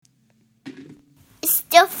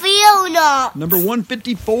The Theonauts. Number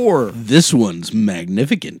 154. This one's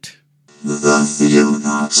magnificent. The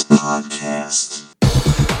Theonauts Podcast.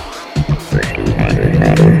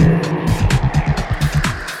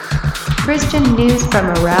 Christian news from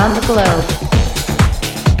around the globe.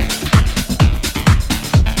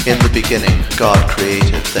 In the beginning, God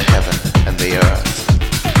created the heaven and the earth.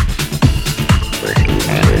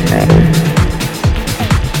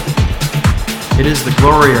 It is the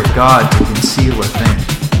glory of God to conceal a thing,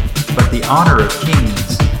 but the honor of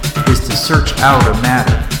kings is to search out a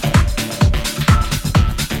matter.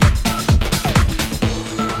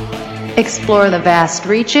 Explore the vast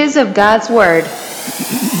reaches of God's Word.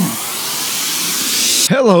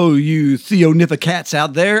 Hello, you Theonifacats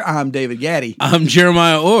out there. I'm David Gaddy. I'm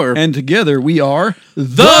Jeremiah Orr. And together we are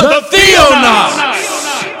the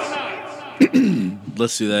Theonauts!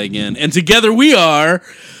 Let's do that again. And together we are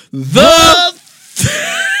the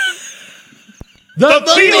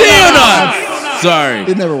Theonauts! Sorry.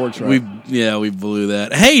 It never works right. We blew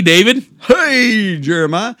that. Hey, David. Hey,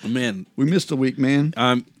 Jeremiah. Man. We missed a week, man.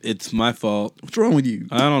 It's my fault. What's wrong with you?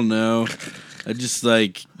 I don't know. I just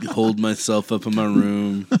hold myself up in my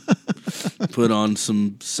room, put on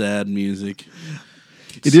some sad music.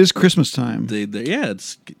 It is Christmas time.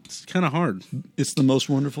 It's kind of hard. It's the most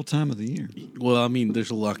wonderful time of the year. Well, I mean,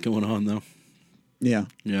 there's a lot going on though. Yeah.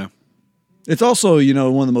 Yeah. It's also,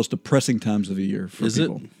 one of the most depressing times of the year for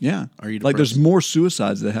people. Is it? Yeah. Are you depressed? there's more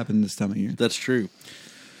suicides that happen this time of year. That's true.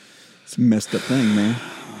 It's a messed up thing, man.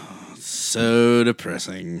 So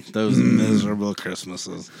depressing. Those miserable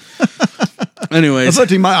Christmases. Anyways.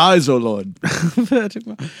 Affecting my eyes, oh Lord.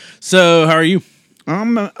 So, how are you?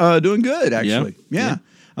 I'm doing good, actually. Yeah.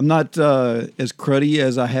 I'm not as cruddy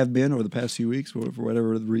as I have been over the past few weeks for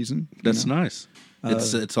whatever the reason. That's nice.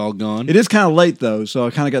 It's all gone. It is kind of late, though, so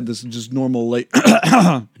I kind of got this just normal late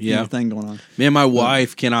thing going on. Man, my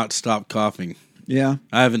wife cannot stop coughing. Yeah.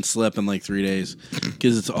 I haven't slept in 3 days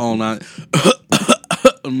because it's all night.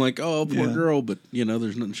 I'm like, oh, poor girl, but,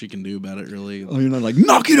 there's nothing she can do about it, really. Oh, you're not like,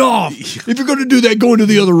 knock it off! If you're going to do that, go into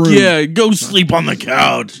the other room. Yeah, go sleep on the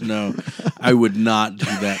couch. No, I would not do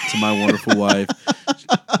that to my wonderful wife.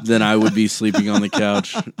 Then I would be sleeping on the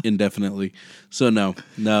couch indefinitely. So, no.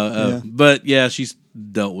 But, yeah, she's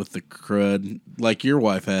dealt with the crud like your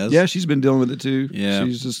wife has. Yeah, she's been dealing with it, too. Yeah.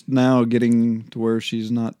 She's just now getting to where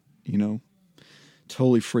she's not,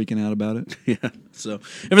 totally freaking out about it. Yeah. So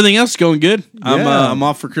everything else is going good. I'm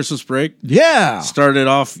off for Christmas break. Yeah. Started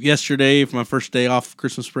off yesterday for my first day off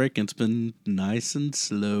Christmas break, and it's been nice and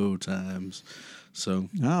slow times. So.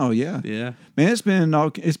 Oh yeah. Yeah. Man, it's been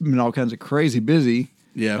all kinds of crazy busy.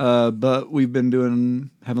 Yeah. But we've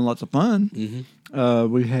been having lots of fun.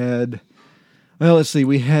 Mm-hmm.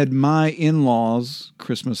 We had my in-laws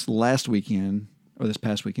Christmas last weekend or this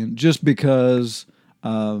past weekend, just because.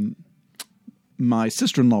 My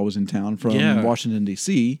sister-in-law was in town from Washington,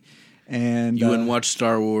 D.C., and you went and watched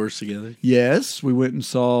Star Wars together? Yes, we went and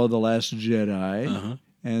saw The Last Jedi, uh-huh.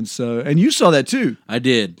 and you saw that too. I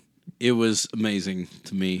did. It was amazing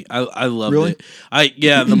to me. I loved really? it.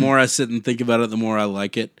 The more I sit and think about it, the more I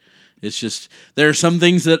like it. It's just there are some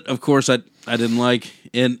things that, of course, I didn't like,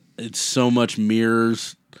 and it's so much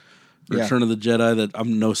mirrors Return of the Jedi that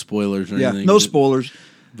I'm no spoilers or anything. No spoilers,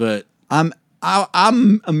 but I'm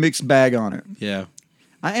a mixed bag on it. Yeah.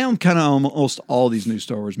 I am kind of almost all these new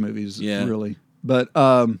Star Wars movies, really. But,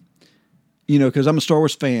 because I'm a Star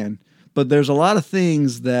Wars fan, but there's a lot of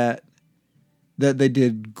things that they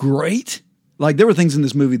did great. Like, there were things in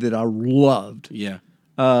this movie that I loved. Yeah.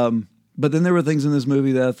 But then there were things in this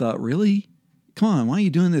movie that I thought, really? Come on, why are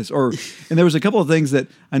you doing this? And there was a couple of things that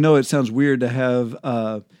I know it sounds weird to have.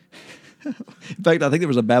 In fact, I think there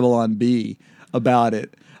was a Babylon Bee about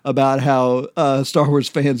it. About how Star Wars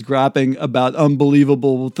fans griping about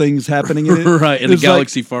unbelievable things happening in it. Right, in a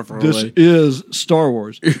galaxy far, far away. This is Star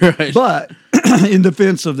Wars. Right. But in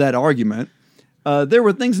defense of that argument, there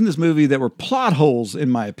were things in this movie that were plot holes, in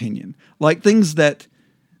my opinion. Like things that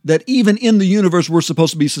even in the universe we're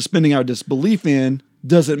supposed to be suspending our disbelief in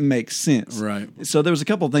doesn't make sense. Right. So there was a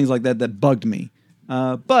couple of things like that bugged me.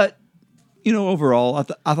 But, overall,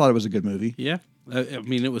 I thought it was a good movie. Yeah. I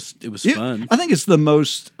mean, it was fun. I think it's the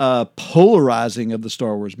most polarizing of the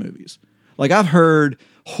Star Wars movies. Like, I've heard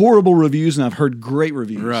horrible reviews and I've heard great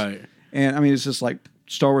reviews. Right. And, I mean, it's just like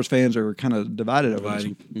Star Wars fans are kind of divided over this.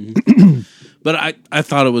 Mm-hmm. But I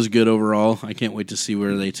thought it was good overall. I can't wait to see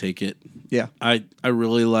where they take it. Yeah. I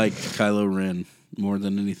really liked Kylo Ren more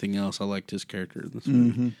than anything else. I liked his character in this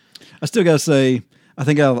movie. I still got to say, I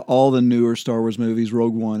think out of all the newer Star Wars movies,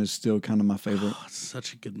 Rogue One is still kind of my favorite. Oh, it's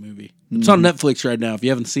such a good movie. It's on Netflix right now. If you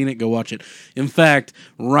haven't seen it, go watch it. In fact,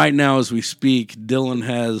 right now as we speak, Dylan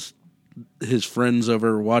has his friends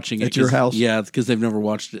over watching it. At your house? Yeah, because they've never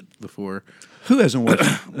watched it before. Who hasn't watched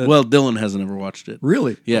it? Well, Dylan hasn't ever watched it.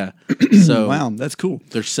 Really? Yeah. So Wow, that's cool.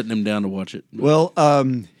 they're sitting him down to watch it. Well,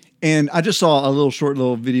 and I just saw a short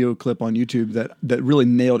video clip on YouTube that really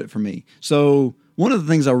nailed it for me. So one of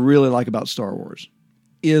the things I really like about Star Wars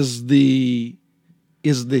is the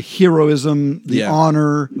heroism, the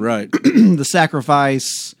honor, Right. the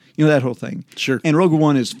sacrifice, that whole thing. Sure. And Rogue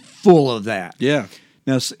One is full of that. Yeah.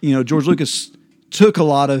 Now, George Lucas took a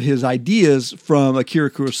lot of his ideas from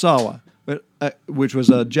Akira Kurosawa, which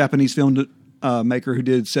was a Japanese film maker who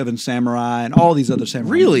did Seven Samurai and all these other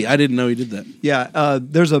samurai. Really? I didn't know he did that. Yeah.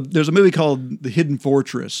 There's a movie called The Hidden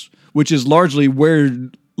Fortress, which is largely where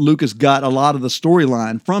Lucas got a lot of the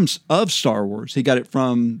storyline of Star Wars. He got it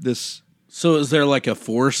from this. So is there like a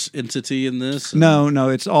Force entity in this? No,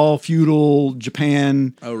 it's all feudal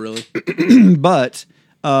Japan. Oh, really? But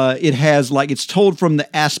it has it's told from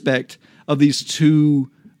the aspect of these two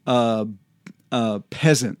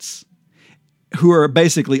peasants who are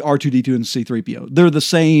basically R2-D2 and C-3PO. They're the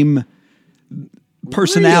same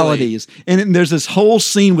personalities. Really? And there's this whole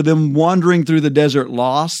scene with them wandering through the desert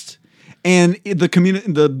lost. And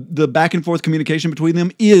the back and forth communication between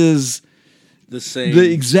them is the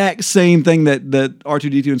exact same thing that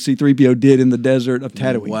R2-D2 and C-3PO did in the desert of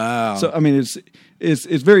Tatooine. Wow! So I mean, it's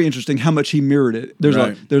very interesting how much he mirrored it. There's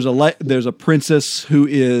a princess who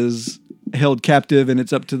is held captive, and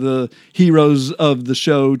it's up to the heroes of the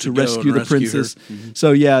show to rescue the princess. Mm-hmm.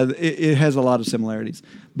 So yeah, it has a lot of similarities.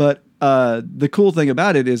 But the cool thing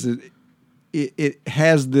about it is it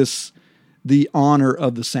has the honor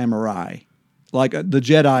of the samurai. Like the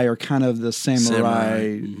Jedi are kind of the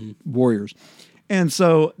samurai warriors. And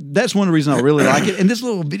so that's one of the reasons I really like it. And this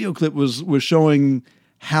little video clip was showing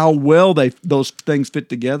how well those things fit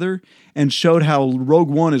together, and showed how Rogue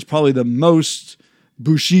One is probably the most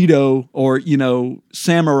Bushido or,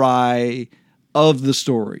 samurai of the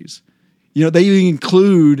stories. They even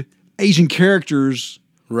include Asian characters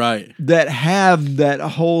right that have that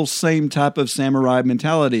whole same type of samurai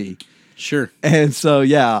mentality. Sure. And so,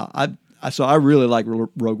 yeah, I really like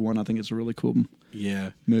Rogue One. I think it's a really cool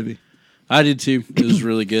movie. I did too. It was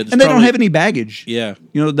really good. And they don't have any baggage. Yeah.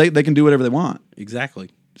 They can do whatever they want. Exactly.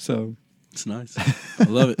 So it's nice. I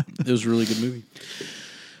love it. It was a really good movie.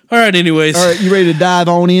 All right, anyways. All right, you ready to dive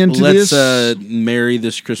on into this? Let's marry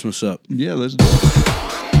this Christmas up. Yeah, let's do it.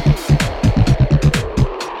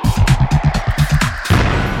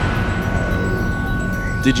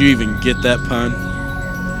 Did you even get that pun?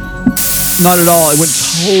 Not at all. It went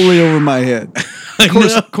totally over my head.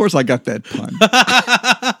 Of course I got that pun.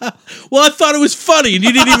 Well, I thought it was funny, and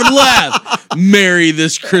you didn't even laugh. Marry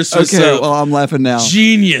this Christmas Okay, up. well, I'm laughing now.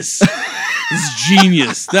 Genius. It's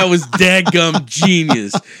genius. That was dadgum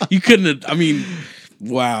genius. You couldn't have,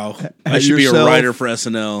 wow. I should be a writer for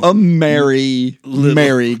SNL. A Merry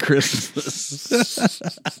Christmas.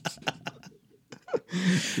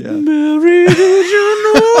 Yeah. Mary, did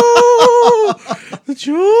you know that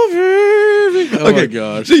your baby... Oh, my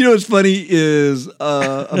gosh. So what's funny is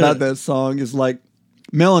about that song is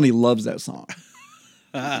Melanie loves that song.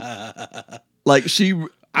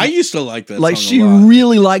 I used to like that song she a lot.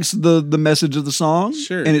 really likes the message of the song.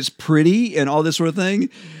 Sure. And it's pretty and all this sort of thing.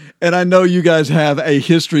 And I know you guys have a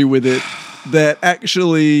history with it that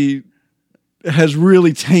actually has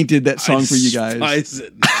really tainted that song for you guys. I despise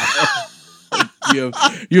it now. You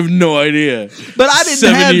have no idea. But I didn't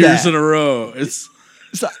 7 have years that. in a row.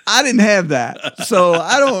 So I didn't have that. So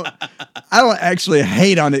I don't actually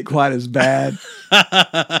hate on it quite as bad.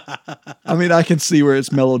 I can see where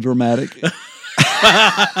it's melodramatic.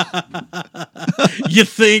 You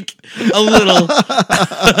think a little.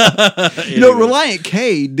 Reliant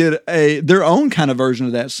K did their own kind of version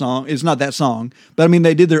of that song. It's not that song, but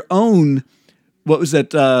they did their own. What was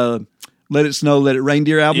that? Let It Snow, Let It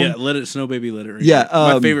Reindeer album. Yeah, Let It Snow, Baby, Let It Rain. Yeah,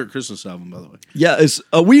 my favorite Christmas album, by the way. Yeah, it's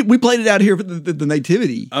we played it out here for the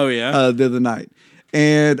Nativity. Oh yeah, the other night,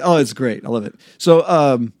 and it's great. I love it.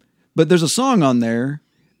 So, but there's a song on there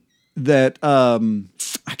that I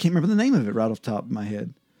can't remember the name of it right off the top of my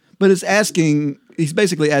head, but he's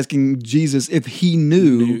basically asking Jesus if he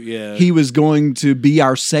knew he was going to be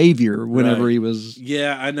our savior whenever he was.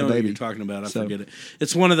 Yeah, I know what you're talking about. I forget it.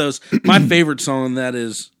 It's one of those. My favorite song in that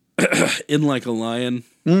is In Like a Lion.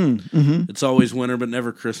 It's always winter but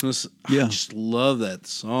never Christmas. Yeah. I just love that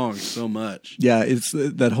song so much. Yeah, it's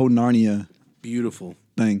that whole Narnia beautiful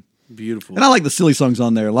thing. Beautiful. And I like the silly songs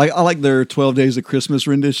on there. I like their 12 Days of Christmas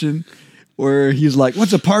rendition where he's like,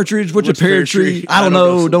 "What's a partridge? What's a pear tree? I don't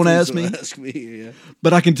know. Don't ask me. Ask me. Yeah.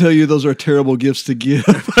 But I can tell you those are terrible gifts to give."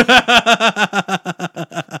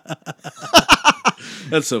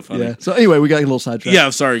 That's so funny. Yeah. So anyway, we got a little sidetracked. Yeah,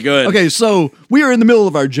 I'm sorry. Go ahead. Okay, so we are in the middle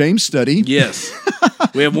of our James study. Yes.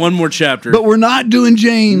 We have one more chapter. But we're not doing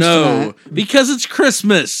James no, tonight. because it's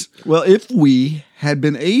Christmas. Well, if we had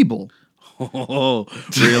been able. Oh,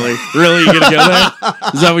 really? Really? You gonna go there?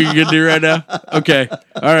 Is that what you're gonna do right now? Okay.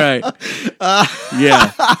 All right.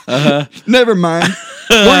 Yeah. Never mind.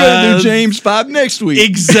 We're going to do James 5 next week.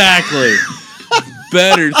 Exactly.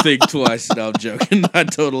 Better think twice. No, I'm joking. I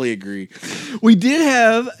totally agree. We did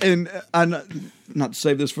have, and I'm not to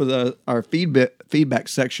save this for our feedback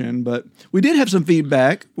section, but we did have some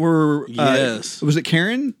feedback. Where yes, was it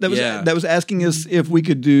Karen that was asking us if we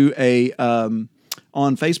could do a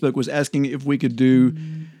on Facebook was asking if we could do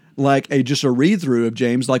like just a read through of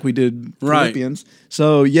James like we did Philippians.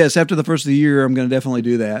 So yes, after the first of the year, I'm going to definitely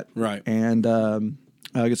do that. Right, and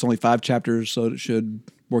it's only 5 chapters, so it should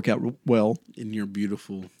work out well. In your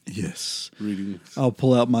beautiful reading. I'll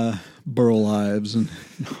pull out my Burl Ives and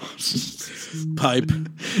pipe.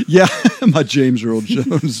 Yeah, my James Earl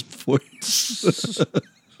Jones voice.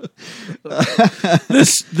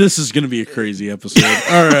 This is going to be a crazy episode.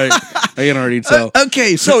 All right, I can already tell.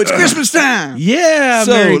 Okay, so it's Christmas time. Yeah,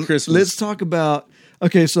 so Merry Christmas. Let's talk about.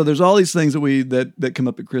 Okay, so there's all these things that come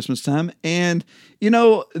up at Christmas time, and we're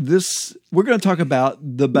going to talk about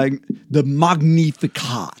the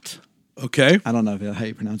Magnificat. Okay, I don't know how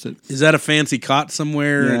you pronounce it. Is that a fancy cot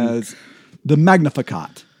somewhere? Yeah, it's the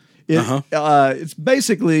Magnificat. It's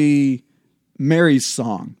basically Mary's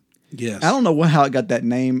song. Yes. I don't know how it got that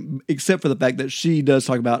name, except for the fact that she does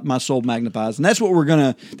talk about my soul magnifies, and that's what we're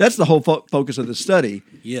gonna. That's the whole focus of the study.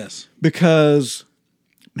 Yes. Because,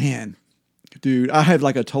 man, dude, I have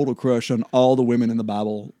like a total crush on all the women in the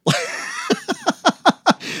Bible.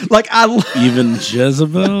 Like even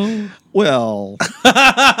Jezebel. Well,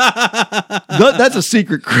 that's a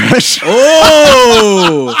secret crush.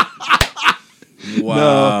 Oh.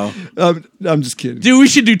 Wow. No, I'm just kidding. Dude, we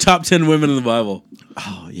should do top 10 women in the Bible.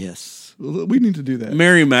 Oh, yes. We need to do that.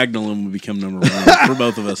 Mary Magdalene would become number 1 for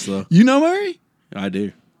both of us, though. You know Mary? I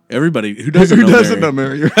do. Everybody who doesn't know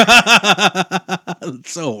Mary.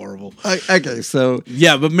 It's so horrible. Okay, so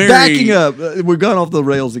yeah, but Mary. Backing up, we're going off the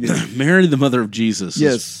rails again. Mary, the mother of Jesus,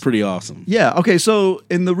 is pretty awesome. Yeah. Okay. So,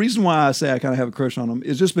 and the reason why I say I kind of have a crush on them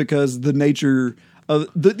is just because the nature of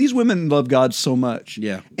these women love God so much.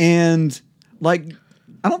 Yeah, and like,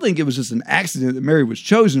 I don't think it was just an accident that Mary was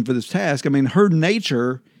chosen for this task. I mean, her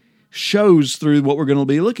nature shows through what we're going to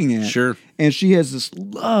be looking at. Sure. And she has this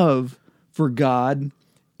love for God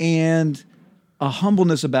and a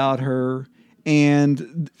humbleness about her.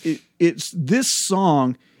 And it's this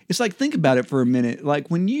song. It's like, think about it for a minute. Like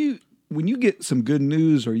when you get some good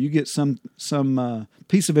news or you get some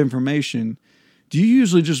piece of information, do you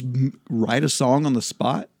usually just write a song on the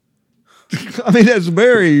spot? I mean, that's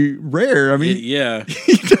very rare. I mean, yeah.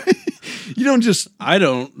 You don't just. I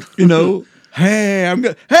don't. Hey, I'm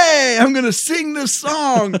gonna sing this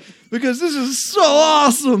song because this is so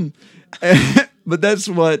awesome. But that's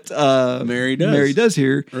what Mary does. Mary does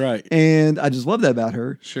here, right? And I just love that about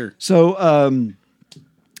her. Sure. So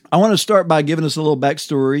I want to start by giving us a little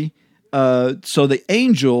backstory. So the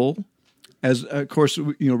angel, as of course,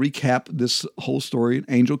 recap this whole story. An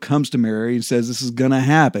angel comes to Mary and says, "This is going to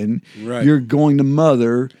happen. Right. You're going to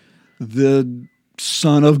mother the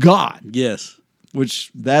Son of God." Yes.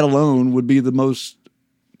 Which that alone would be the most,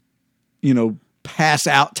 pass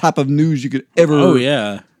out type of news you could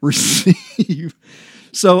ever receive.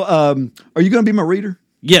 So, are you going to be my reader?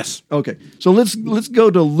 Yes. Okay. So let's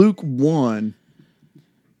go to Luke 1.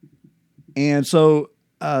 And so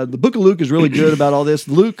the book of Luke is really good about all this.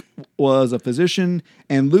 Luke was a physician,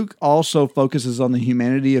 and Luke also focuses on the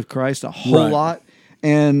humanity of Christ a whole lot.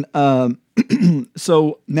 And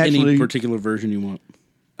so naturally, any particular version you want?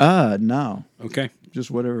 No. Okay. Just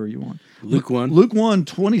whatever you want. Luke 1. Luke 1,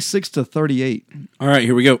 26 to 38. All right,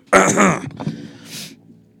 here we go.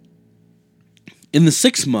 In the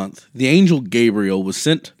 6th month, the angel Gabriel was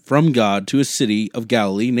sent from God to a city of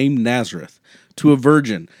Galilee named Nazareth, to a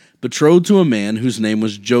virgin, betrothed to a man whose name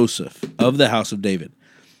was Joseph, of the house of David.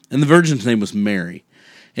 And the virgin's name was Mary.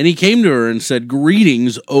 And he came to her and said,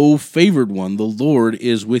 "Greetings, O favored one, the Lord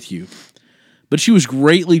is with you." But she was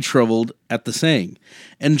greatly troubled at the saying,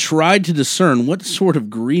 and tried to discern what sort of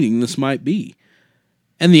greeting this might be.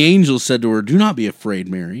 And the angel said to her, "Do not be afraid,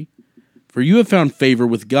 Mary, for you have found favor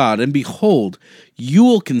with God, and behold, you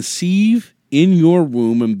will conceive in your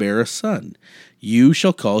womb and bear a son. You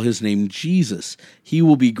shall call his name Jesus. He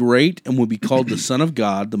will be great and will be called the Son of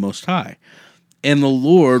God, the Most High. And the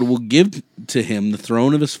Lord will give to him the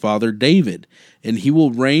throne of his father David, and he will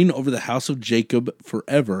reign over the house of Jacob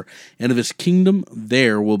forever, and of his kingdom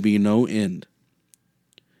there will be no end.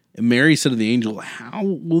 And Mary said to the angel, How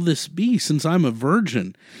will this be, since I'm a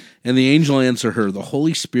virgin? And the angel answered her, The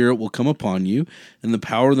Holy Spirit will come upon you, and the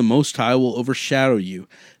power of the Most High will overshadow you.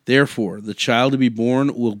 Therefore, the child to be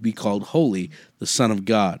born will be called Holy, the Son of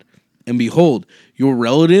God. And behold, your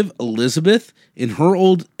relative Elizabeth, in her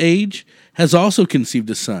old age, has also conceived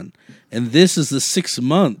a son, and this is the 6th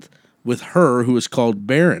month with her who is called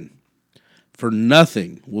barren. For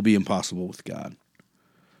nothing will be impossible with God.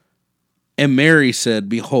 And Mary said,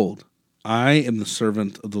 Behold, I am the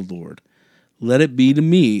servant of the Lord. Let it be to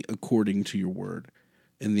me according to your word.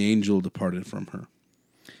 And the angel departed from her.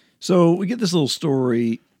 So we get this little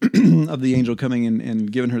story of the angel coming in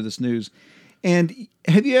and giving her this news. And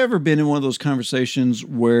have you ever been in one of those conversations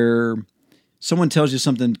where someone tells you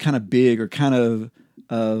something kind of big or kind of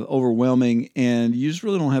overwhelming, and you just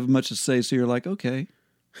really don't have much to say, so you're like, okay.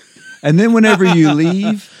 And then whenever you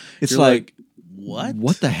leave, it's You're like, what?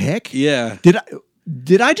 What the heck? Yeah.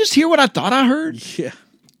 Did I just hear what I thought I heard? Yeah.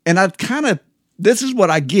 And I kind of, this is what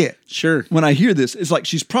I get. Sure. When I hear this, it's like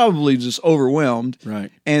she's probably just overwhelmed.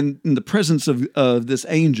 Right. And in the presence of this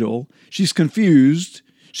angel, she's confused.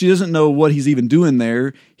 She doesn't know what he's even doing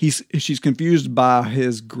there. She's confused by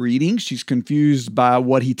his greeting. She's confused by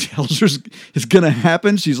what he tells her is going to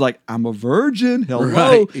happen. She's like, I'm a virgin. Hello.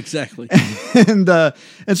 Right. Exactly. And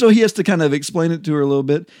so he has to kind of explain it to her a little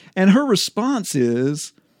bit. And her response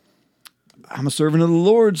is, I'm a servant of the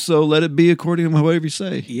Lord, so let it be according to whatever you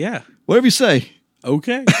say. Yeah. Whatever you say.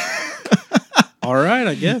 Okay. All right,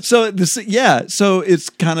 I guess. So so it's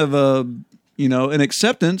kind of an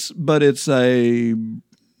acceptance, but it's a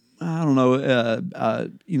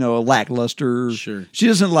lackluster. Sure. She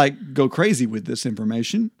doesn't go crazy with this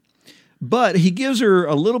information, but he gives her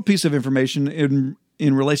a little piece of information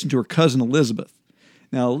in relation to her cousin Elizabeth.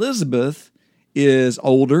 Now Elizabeth is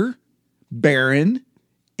older, barren,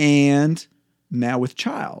 and now with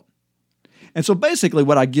child. And so basically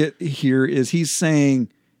what I get here is he's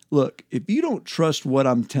saying, look, if you don't trust what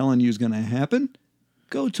I'm telling you is going to happen,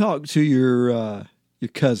 go talk to your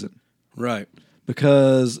cousin. Right.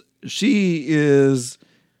 Because she is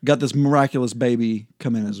got this miraculous baby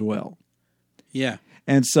coming as well. Yeah.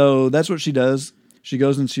 And so that's what she does. She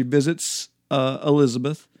goes and she visits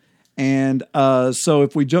Elizabeth. And so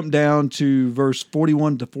if we jump down to verse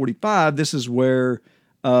 41 to 45, this is where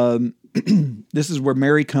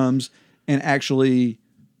Mary comes and actually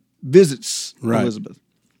visits Elizabeth.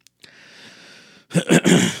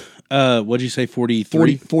 What'd you say?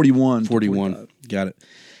 43? 41. 41. Got it.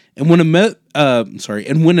 And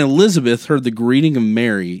when Elizabeth heard the greeting of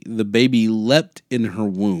Mary, the baby leapt in her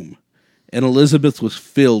womb. And Elizabeth was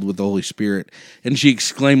filled with the Holy Spirit, and she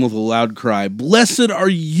exclaimed with a loud cry, Blessed are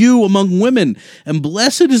you among women, and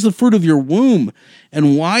blessed is the fruit of your womb.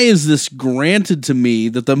 And why is this granted to me,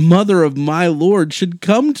 that the mother of my Lord should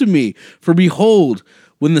come to me? For behold,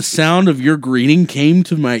 when the sound of your greeting came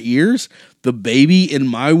to my ears, the baby in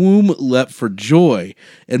my womb leapt for joy,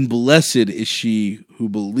 and blessed is she who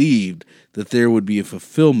believed that there would be a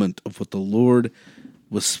fulfillment of what the Lord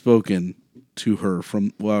was spoken to her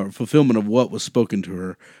fulfillment of what was spoken to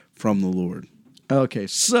her from the Lord. Okay,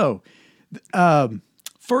 so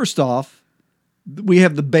first off, we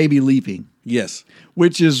have the baby leaping. Yes.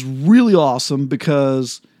 Which is really awesome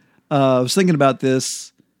because I was thinking about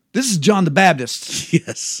this. This is John the Baptist.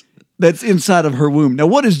 Yes. That's inside of her womb. Now,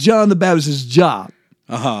 what is John the Baptist's job?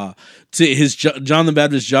 John the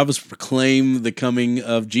Baptist's job is to proclaim the coming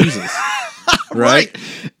of Jesus. Right?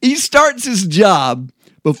 He starts his job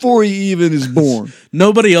before he even is born.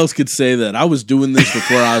 Nobody else could say that. I was doing this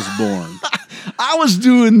before I was born. I was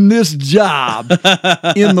doing this job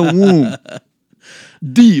in the womb.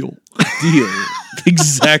 Deal.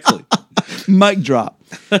 Exactly. Mic drop.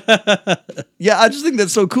 Yeah, I just think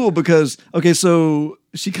that's so cool because, okay, so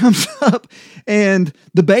she comes up and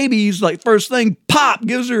the baby's like, first thing, pop,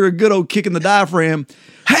 gives her a good old kick in the diaphragm.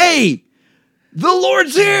 Hey, the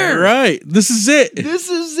Lord's here. Right. This is it. This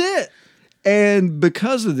is it. And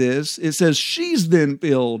because of this, it says she's then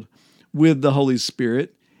filled with the Holy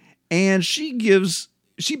Spirit, and she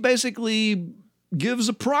basically gives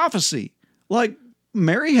a prophecy. Like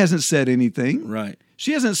Mary hasn't said anything. Right.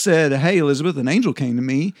 She hasn't said, hey, Elizabeth, an angel came to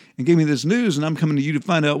me and gave me this news, and I'm coming to you to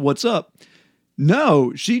find out what's up.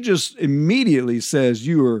 No, she just immediately says,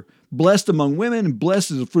 you are blessed among women, and blessed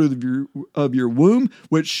is the fruit of your womb,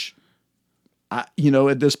 which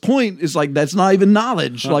at this point, it's like, that's not even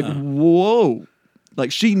knowledge. Like, whoa.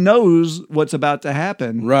 Like, she knows what's about to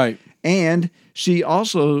happen. Right. And she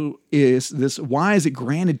also is this, why is it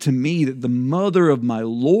granted to me that the mother of my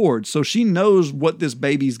Lord? So she knows what this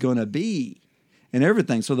baby's going to be and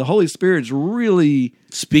everything. So the Holy Spirit's really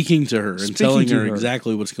speaking to her and Speaking telling to her her.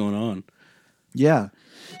 exactly what's going on. Yeah.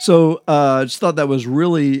 So I just thought that was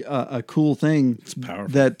really a cool thing. It's powerful.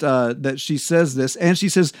 That she says this. And she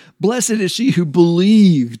says, blessed is she who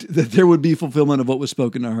believed that there would be fulfillment of what was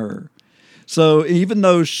spoken to her. So even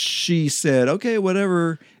though she said, okay,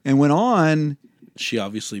 whatever, and went on, She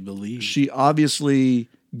obviously believed. she obviously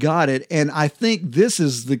got it. And I think this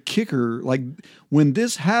is the kicker. Like, when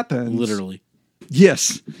this happens. Literally.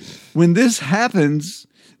 Yes. When this happens,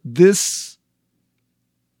 this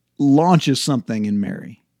launches something in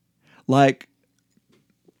Mary. Like,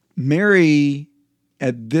 Mary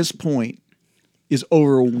at this point is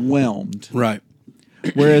overwhelmed. Right.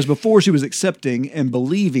 Whereas before she was accepting and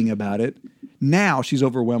believing about it, now she's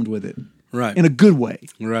overwhelmed with it Right. in a good way.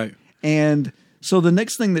 Right. And so the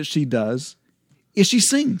next thing that she does is she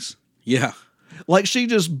sings. Yeah. Like, she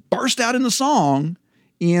just burst out in the song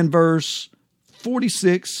in verse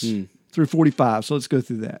 46 through 45. So let's go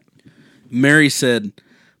through that. Mary said,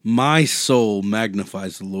 my soul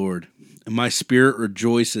magnifies the Lord, and my spirit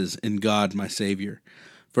rejoices in God my Savior.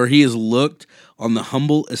 For he has looked on the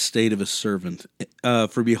humble estate of his servant.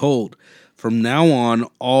 For behold, from now on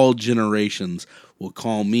all generations will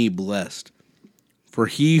call me blessed. For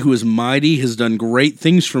he who is mighty has done great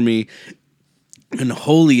things for me, and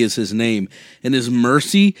holy is his name, and his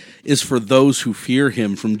mercy is for those who fear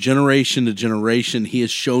him. From generation to generation he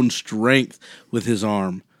has shown strength with his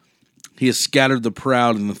arm. He has scattered the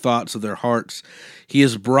proud in the thoughts of their hearts. He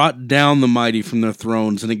has brought down the mighty from their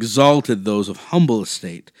thrones and exalted those of humble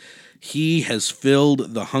estate. He has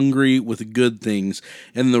filled the hungry with good things,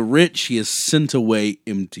 and the rich he has sent away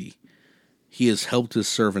empty. He has helped his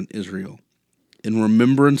servant Israel, in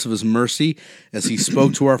remembrance of his mercy, as he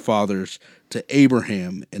spoke to our fathers, to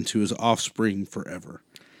Abraham, and to his offspring forever.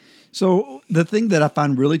 So the thing that I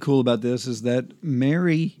find really cool about this is that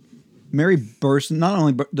Mary bursts, not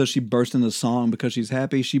only does she burst into song because she's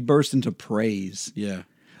happy, she bursts into praise. Yeah.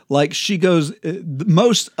 Like, she goes,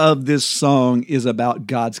 most of this song is about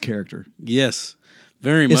God's character. Yes.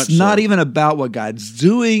 Very much It's not so. even about what God's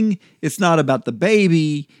doing. It's not about the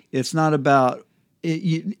baby. It's not about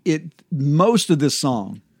it. Most of this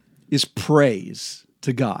song is praise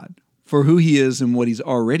to God for who he is and what he's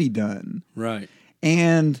already done. Right.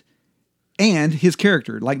 And his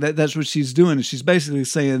character. Like, that's what she's doing. Is she's basically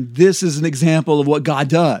saying, this is an example of what God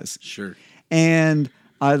does. Sure. And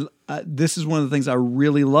this is one of the things I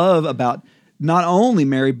really love about not only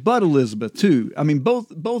Mary, but Elizabeth too. I mean,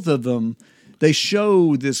 both of them, they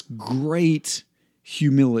show this great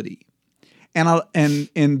humility.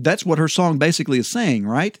 And that's what her song basically is saying,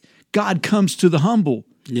 right? God comes to the humble.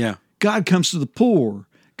 Yeah. God comes to the poor.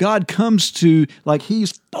 God comes to, like,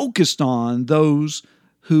 he's focused on those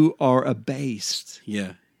who are abased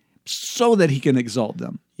Yeah. so that he can exalt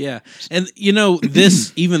them. Yeah. And,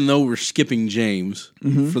 this, even though we're skipping James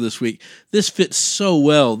for this week, this fits so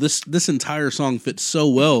well. This entire song fits so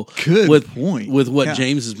well Good with point. with what Yeah.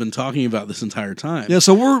 James has been talking about this entire time. Yeah,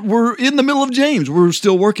 so we're in the middle of James. We're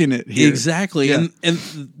still working it here. Exactly. Yeah. And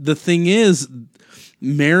the thing is,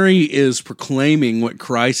 Mary is proclaiming what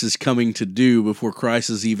Christ is coming to do before Christ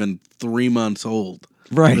is even 3 months old.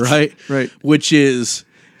 Right. Right? Right. Which is...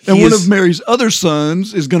 And he one is- of Mary's other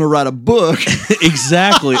sons is going to write a book.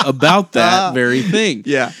 exactly about that very thing.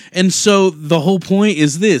 Yeah. And so the whole point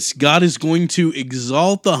is this: God is going to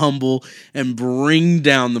exalt the humble and bring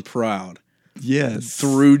down the proud Yes.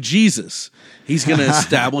 through Jesus. He's going to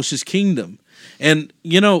establish his kingdom. And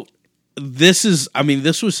this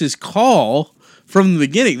was his call from the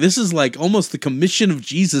beginning. This is like almost the commission of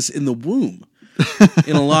Jesus in the womb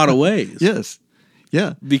in a lot of ways. Yes.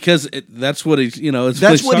 Yeah. Because that's what it's, it's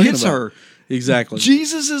That's what talking hits about. her. Exactly.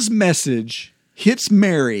 Jesus' message hits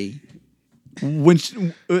Mary when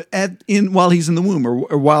while he's in the womb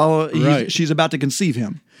or while Right. she's about to conceive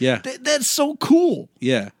him. Yeah. That's so cool.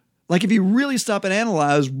 Yeah. Like, if you really stop and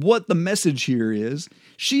analyze what the message here is,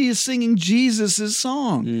 she is singing Jesus'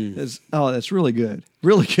 song. That's really good.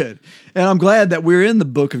 Really good. And I'm glad that we're in the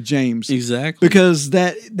book of James. Exactly. Because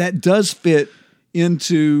that does fit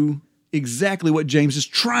into exactly what James is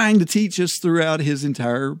trying to teach us throughout his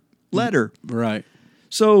entire letter. Right.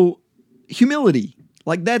 So, humility,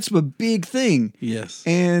 like, that's a big thing. Yes.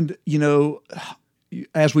 And,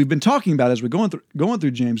 as we've been talking about as we're going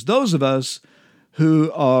through James, those of us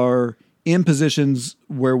who are in positions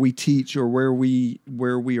where we teach or where we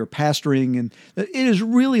are pastoring, and that it is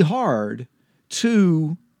really hard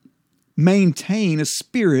to maintain a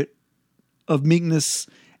spirit of meekness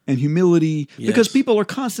and humility because people are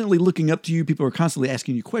constantly looking up to you. People are constantly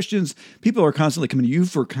asking you questions. People are constantly coming to you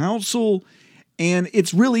for counsel. And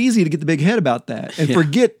it's really easy to get the big head about that and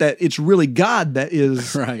forget that it's really God that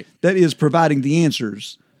is that is providing the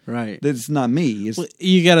answers. Right. That it's not me. It's, well,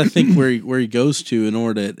 you got to think where he goes to in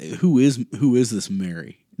order to who is this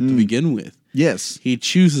Mary to begin with. Yes. He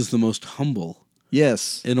chooses the most humble.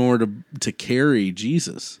 Yes. In order to carry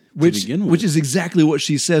Jesus which, to begin with. Which is exactly what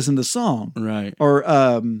she says in the song. Right. Or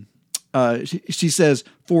she says,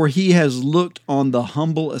 "For he has looked on the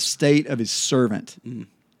humble estate of his servant."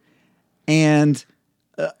 And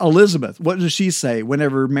Elizabeth, what does she say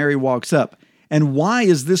whenever Mary walks up? "And why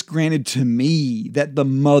is this granted to me that the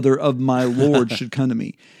mother of my Lord should come to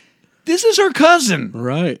me?" This is her cousin.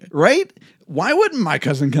 Right. Right? Why wouldn't my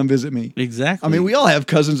cousin come visit me? Exactly. I mean, we all have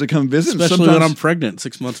cousins that come visit. Especially when I'm pregnant,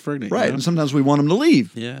 6 months pregnant. Right. You know? And sometimes we want them to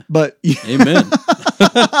leave. Yeah. But amen.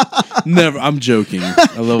 Never. I'm joking.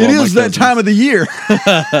 I love it all my is that cousins. time of the year.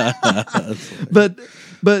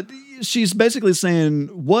 But she's basically saying,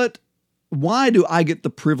 why do I get the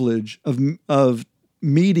privilege of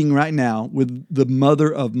meeting right now with the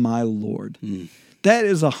mother of my Lord? That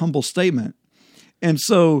is a humble statement. And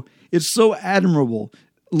so it's so admirable.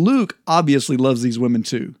 Luke obviously loves these women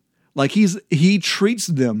too. Like he treats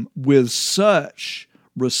them with such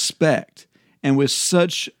respect and with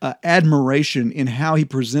such admiration in how he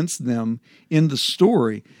presents them in the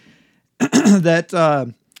story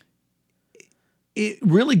that it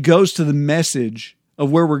really goes to the message of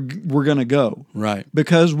where we're going to go. Right.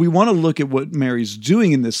 Because we want to look at what Mary's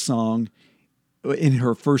doing in this song in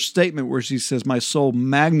her first statement where she says, "My soul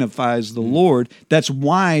magnifies the Lord." That's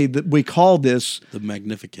why we call this the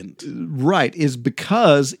Magnificent. Right, is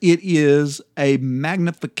because it is a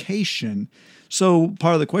magnification. So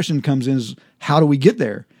part of the question comes in is, how do we get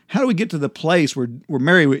there? How do we get to the place where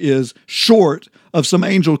Mary is short of some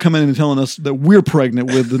angel coming in and telling us that we're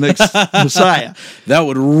pregnant with the next Messiah? That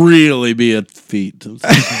would really be a feat.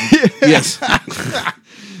 Yes.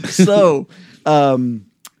 So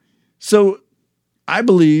I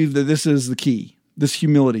believe that this is the key, this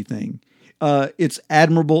humility thing. It's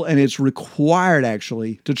admirable and it's required,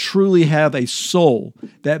 actually, to truly have a soul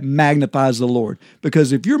that magnifies the Lord.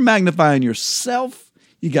 Because if you're magnifying yourself,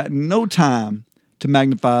 you got no time to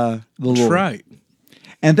magnify the Lord. That's right.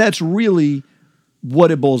 And that's really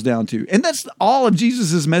what it boils down to. And that's all of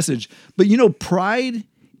Jesus' message. But pride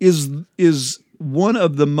is one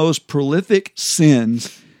of the most prolific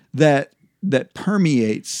sins that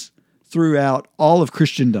permeates throughout all of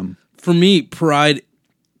Christendom. For me, pride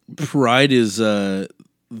is the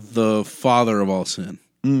father of all sin.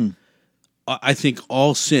 I think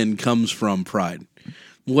all sin comes from pride.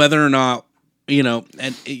 Whether or not,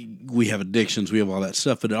 and we have addictions, we have all that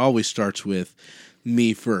stuff, but it always starts with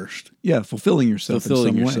me first. Yeah, fulfilling yourself in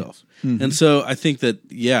some way. Mm-hmm. And so I think that,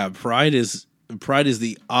 pride is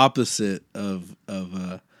the opposite of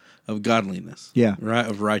godliness. Yeah. Right,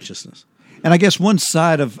 of righteousness. And I guess one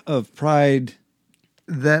side of pride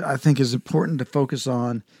that I think is important to focus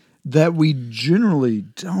on that we generally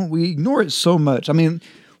don't, we ignore it so much. I mean,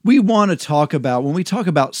 we want to talk about, when we talk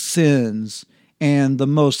about sins and the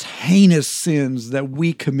most heinous sins that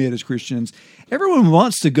we commit as Christians, everyone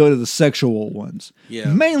wants to go to the sexual ones.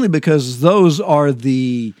 Yeah. Mainly because those are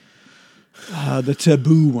the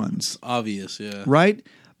taboo ones. Obvious, yeah. Right?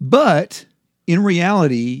 But in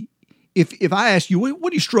reality, if I ask you,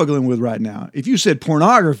 what are you struggling with right now? If you said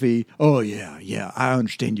pornography, oh yeah, I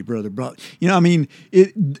understand you, brother.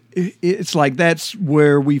 It's like that's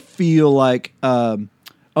where we feel like,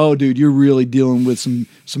 oh, dude, you're really dealing with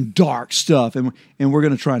some dark stuff, and we're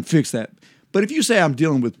going to try and fix that. But if you say I'm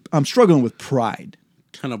struggling with pride,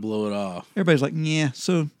 kind of blow it off. Everybody's like,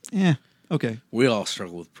 okay. We all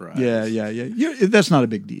struggle with pride. Yeah. That's not a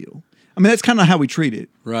big deal. I mean, that's kind of how we treat it.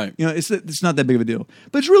 Right. It's not that big of a deal.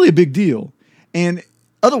 But it's really a big deal. And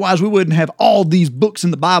otherwise, we wouldn't have all these books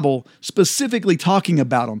in the Bible specifically talking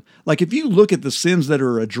about them. Like, if you look at the sins that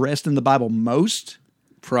are addressed in the Bible most,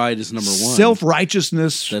 pride is number one.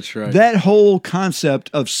 Self-righteousness. That's right. That whole concept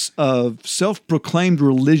of self-proclaimed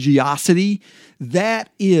religiosity, that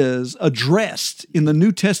is addressed in the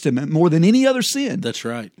New Testament more than any other sin. That's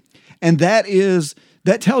right. And that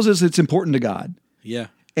tells us it's important to God. Yeah.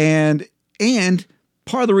 And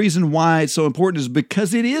part of the reason why it's so important is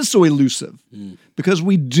because it is so elusive, because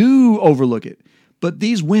we do overlook it. But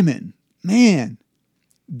these women, man,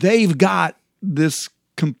 they've got this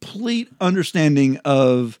complete understanding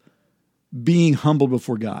of being humbled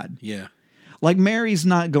before God. Yeah. Like Mary's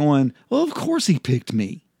not going, well, of course he picked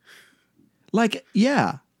me. Like,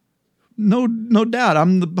 yeah, no doubt.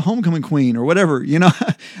 I'm the homecoming queen or whatever, you know?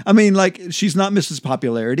 I mean, like, she's not Mrs.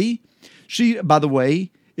 Popularity. She, by the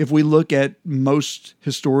way, if we look at most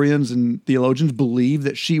historians and theologians believe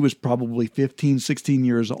that she was probably 15, 16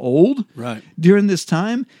 years old Right. during this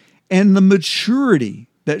time. And the maturity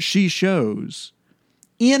that she shows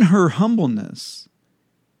in her humbleness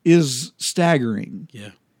is staggering.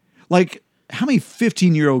 Yeah. Like, how many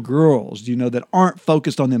 15-year-old girls do you know that aren't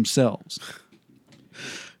focused on themselves?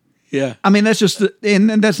 Yeah. I mean, that's just, and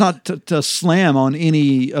that's not to slam on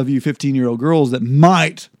any of you 15-year-old girls that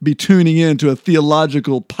might be tuning in to a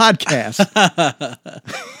theological podcast.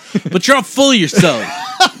 But you're all full of yourself.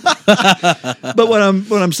 But what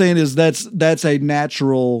I'm saying is that's a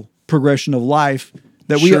natural progression of life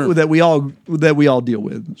that Sure. we all deal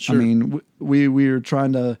with. Sure. I mean, we are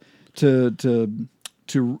trying to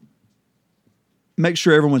make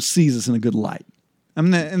sure everyone sees us in a good light. I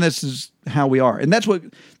mean, and that's just how we are, and that's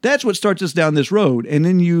what starts us down this road. And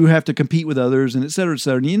then you have to compete with others, and et cetera,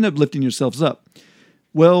 and you end up lifting yourselves up.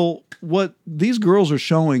 Well, what these girls are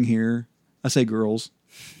showing here, I say girls.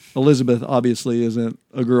 Elizabeth obviously isn't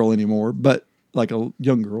a girl anymore, but like a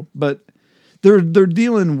young girl. But they're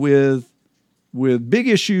dealing with big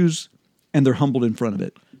issues, and they're humbled in front of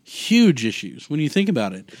it. Huge issues when you think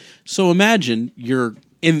about it. So imagine you're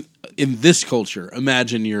in this culture.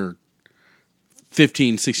 Imagine you're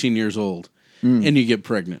 15, 16 years old and you get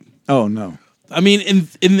pregnant. Oh no! I mean, in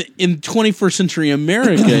 21st century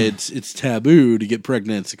America, it's taboo to get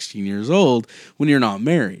pregnant at 16 years old when you're not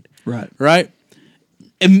married. Right?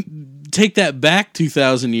 And take that back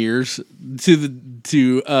 2,000 years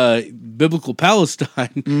to biblical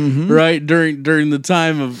Palestine, right? During the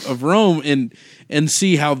time of Rome, and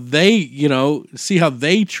see how they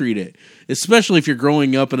treat it, especially if you're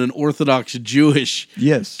growing up in an Orthodox Jewish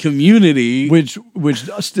community, which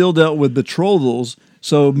still dealt with betrothals.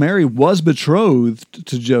 So Mary was betrothed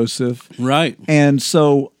to Joseph, right? And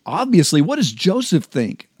so obviously, what does Joseph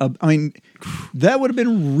think? I mean, that would have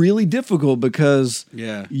been really difficult because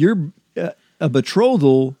you're a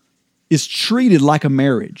betrothal is treated like a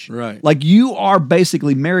marriage, right? Like you are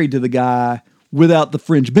basically married to the guy without the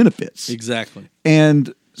fringe benefits, exactly.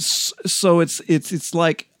 And so it's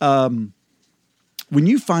like when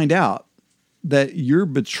you find out that your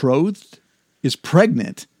betrothed is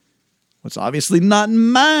pregnant, what's obviously not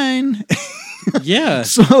mine. Yeah.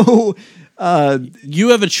 So you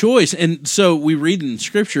have a choice, and so we read in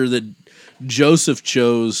Scripture that Joseph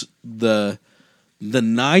chose the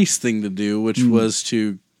nice thing to do, which was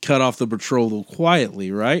to cut off the betrothal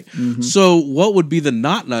quietly, right? So what would be the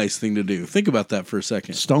not nice thing to do? Think about that for a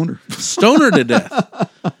second. Stone her to death.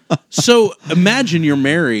 So imagine you're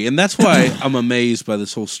Mary, and that's why I'm amazed by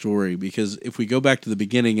this whole story, because if we go back to the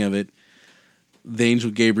beginning of it, the angel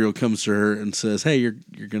Gabriel comes to her and says, "Hey, you're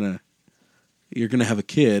gonna have a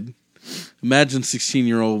kid." Imagine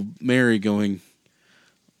 16-year-old Mary going,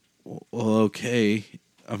 "Well, okay.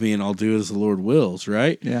 I mean, I'll do as the Lord wills,"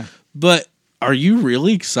 right? Yeah. But are you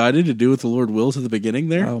really excited to do what the Lord wills at the beginning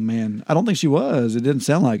there? Oh man, I don't think she was. It didn't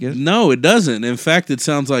sound like it. No, it doesn't. In fact, it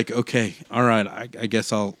sounds like, okay, all right, I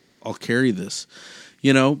guess I'll carry this.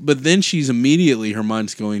 You know, but then she's immediately, her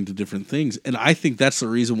mind's going to different things. And I think that's the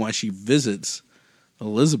reason why she visits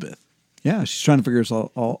Elizabeth. Yeah, she's trying to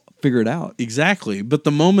figure it out. Exactly. But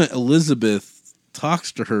the moment Elizabeth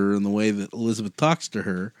talks to her in the way that Elizabeth talks to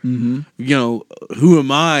her, you know, who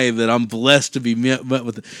am I that I'm blessed to be met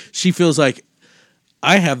with? She feels like,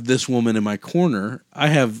 I have this woman in my corner.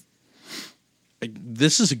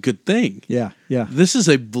 This is a good thing. Yeah, yeah. This is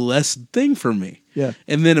a blessed thing for me. Yeah.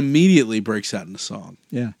 And then immediately breaks out into song.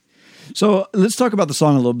 Yeah. So let's talk about the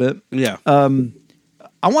song a little bit. Yeah.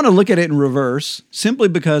 I want to look at it in reverse simply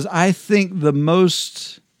because I think the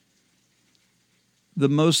most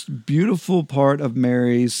beautiful part of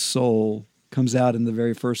Mary's soul comes out in the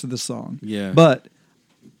very first of the song. Yeah. But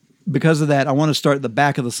because of that, I want to start at the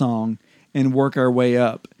back of the song and work our way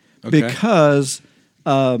up. Okay. Because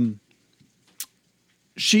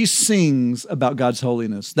she sings about God's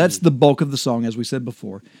holiness. That's the bulk of the song, as we said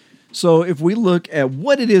before. So if we look at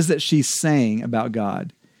what it is that she's saying about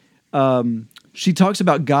God, she talks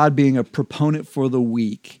about God being a proponent for the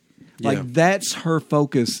weak. Like that's her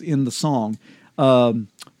focus in the song.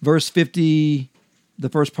 Verse 50, the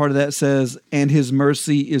first part of that says, "And his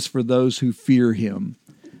mercy is for those who fear him."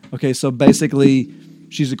 Okay, so basically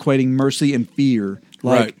she's equating mercy and fear.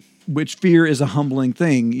 Like, which fear is a humbling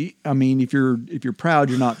thing. I mean, if you're proud,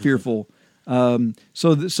 you're not fearful.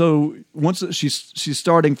 So once she's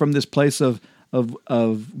starting from this place of,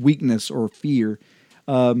 of weakness or fear.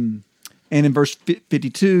 And in verse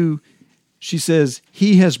 52, she says,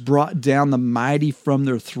 "He has brought down the mighty from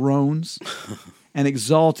their thrones and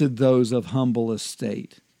exalted those of humble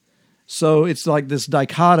estate." So it's like this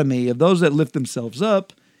dichotomy of those that lift themselves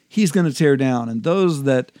up, he's going to tear down, and those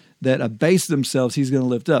that abase themselves, he's going to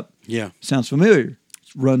lift up. Yeah. Sounds familiar.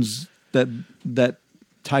 Runs that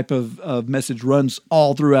type of message runs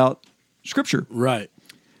all throughout Scripture. Right.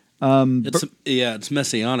 It's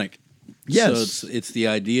messianic. Yes. So it's the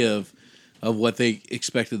idea of what they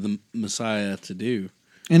expected the Messiah to do.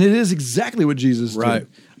 And it is exactly what Jesus Right.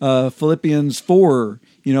 did. Philippians 4,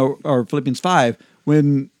 or Philippians 5,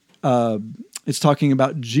 when it's talking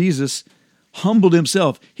about Jesus humbled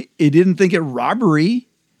himself. He didn't think it robbery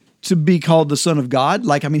to be called the Son of God.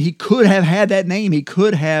 He could have had that name. He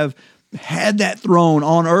could have had that throne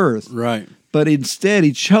on earth. Right. But instead,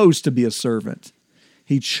 he chose to be a servant.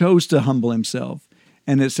 He chose to humble himself.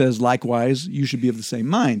 And it says, likewise, you should be of the same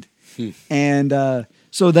mind. And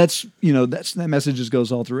so that message just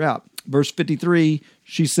goes all throughout. Verse 53,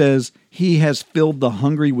 she says, "He has filled the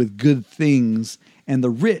hungry with good things, and the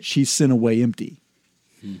rich he sent away empty."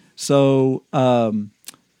 So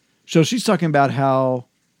she's talking about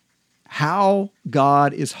how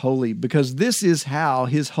God is holy, because this is how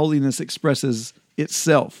his holiness expresses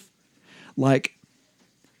itself. Like,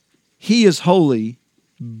 he is holy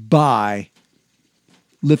by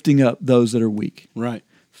lifting up those that are weak. Right.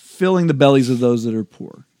 Filling the bellies of those that are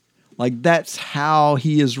poor. Like, that's how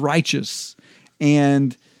he is righteous.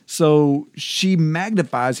 And so she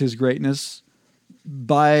magnifies his greatness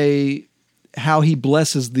by how he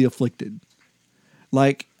blesses the afflicted.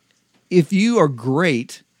 Like, if you are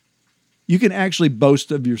great, you can actually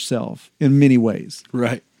boast of yourself in many ways.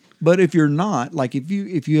 Right. But if you're not, like if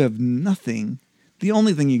you have nothing, the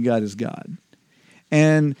only thing you got is God.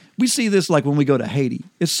 And we see this like when we go to Haiti.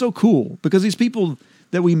 It's so cool because these people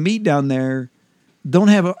that we meet down there don't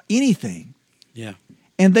have anything. Yeah.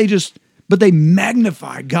 And but they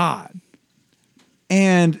magnify God.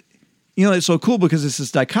 And, it's so cool because it's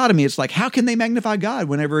this dichotomy. It's like, how can they magnify God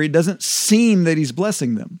whenever it doesn't seem that he's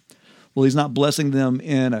blessing them? Well, he's not blessing them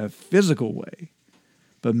in a physical way,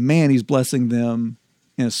 but man, he's blessing them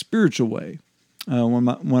in a spiritual way.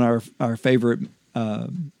 One of our favorite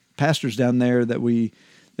pastors down there that we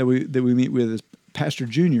meet with is Pastor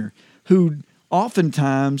Junior, who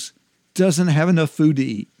oftentimes doesn't have enough food to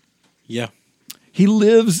eat. Yeah. He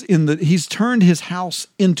lives he's turned his house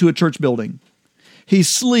into a church building. He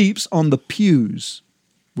sleeps on the pews,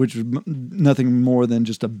 which is nothing more than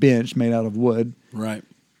just a bench made out of wood. Right.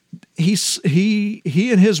 He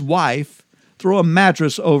and his wife throw a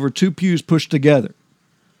mattress over two pews pushed together.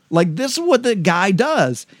 Like, this is what the guy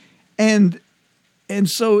does. And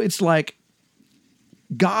so it's like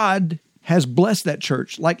God has blessed that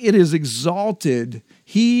church. Like, it is exalted.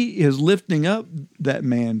 He is lifting up that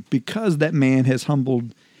man because that man has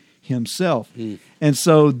humbled himself. And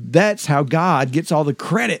so that's how God gets all the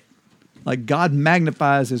credit. Like, God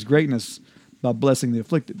magnifies his greatness by blessing the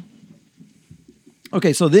afflicted.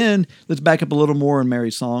 Okay, so then let's back up a little more in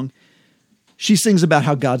Mary's song. She sings about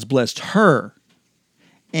how God's blessed her.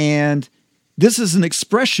 And this is an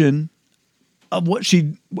expression of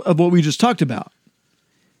what we just talked about.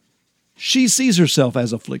 She sees herself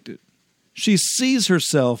as afflicted. She sees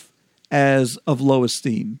herself as of low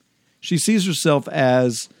esteem. She sees herself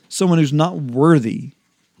as someone who's not worthy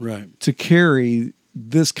to carry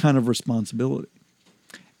this kind of responsibility.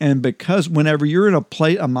 And because whenever you're in a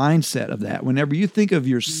mindset of that, whenever you think of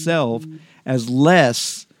yourself as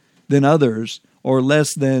less than others or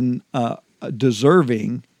less than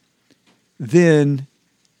deserving, then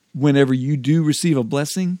whenever you do receive a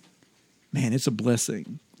blessing, man, it's a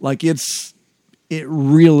blessing. Like, it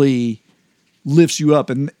really lifts you up.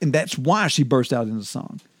 And that's why she burst out into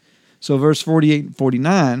song. So verse 48 and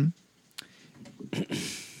 49,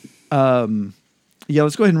 let's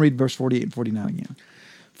go ahead and read verse 48 and 49 again.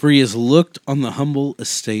 For he has looked on the humble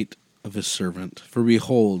estate of his servant. For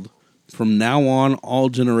behold, from now on all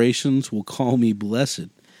generations will call me blessed.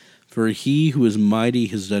 For he who is mighty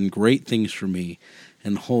has done great things for me,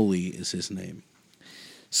 and holy is his name.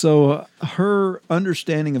 So her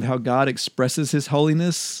understanding of how God expresses his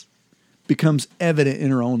holiness becomes evident in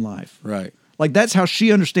her own life. Right. Like, that's how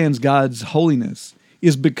she understands God's holiness,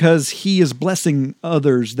 is because he is blessing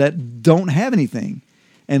others that don't have anything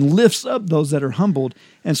and lifts up those that are humbled.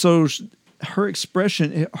 And so her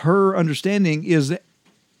expression, her understanding is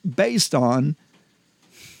based on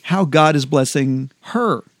how God is blessing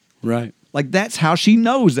her. Right. Like, that's how she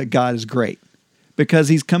knows that God is great, because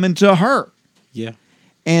he's coming to her. Yeah.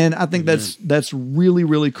 And I think that's really,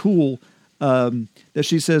 really cool. that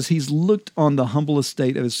she says, he's looked on the humble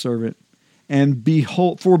estate of his servant, and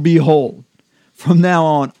behold, from now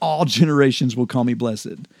on, all generations will call me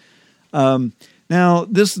blessed. Now,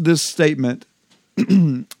 this statement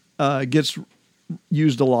gets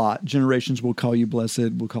used a lot. Generations will call you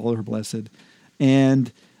blessed, will call her blessed.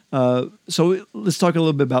 And so let's talk a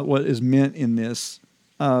little bit about what is meant in this.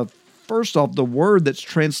 First off, the word that's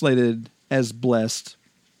translated as blessed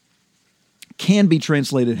can be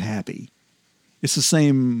translated happy. It's the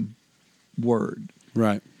same word.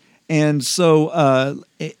 Right. And so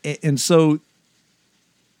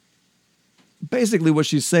basically what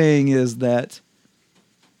she's saying is that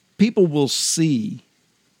people will see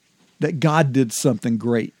that God did something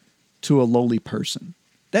great to a lowly person.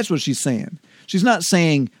 That's what she's saying. She's not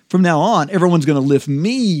saying from now on, everyone's going to lift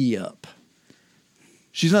me up.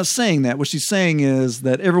 She's not saying that. What she's saying is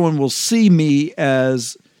that everyone will see me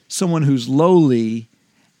as someone who's lowly,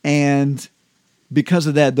 and because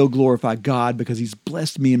of that, they'll glorify God because he's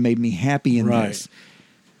blessed me and made me happy in this.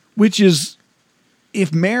 Which is,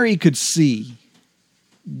 if Mary could see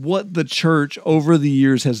what the church over the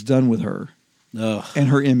years has done with her and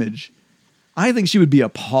her image, I think she would be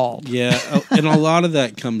appalled. Yeah, and a lot of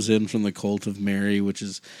that comes in from the cult of Mary, which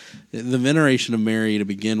is the veneration of Mary to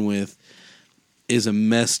begin with is a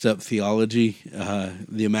messed up theology.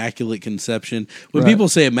 The Immaculate Conception. When people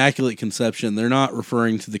say Immaculate Conception, they're not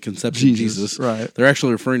referring to the conception of Jesus. Right. They're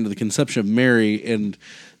actually referring to the conception of Mary, and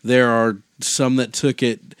there are some that took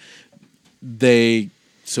it.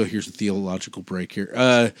 So here's a theological break here.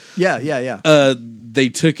 They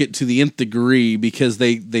took it to the nth degree because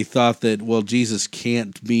they thought that, well, Jesus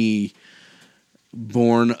can't be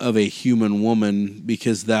born of a human woman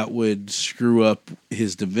because that would screw up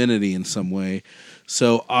his divinity in some way.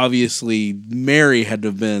 So obviously Mary had to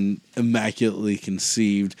have been immaculately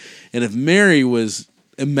conceived. And if Mary was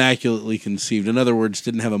immaculately conceived, in other words,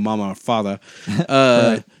 didn't have a mama or father,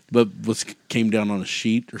 right, but came down on a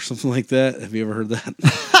sheet or something like that. Have you ever heard that?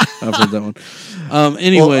 I've heard that one.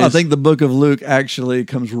 Anyways, well, I think the book of Luke actually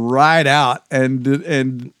comes right out and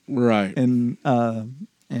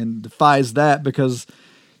defies that, because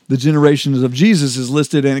the generations of Jesus is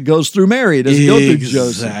listed and it goes through Mary. It doesn't go through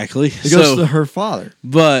Joseph. Exactly. It goes to her father.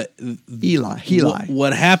 But Heli.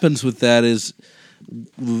 What happens with that is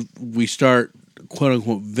we start quote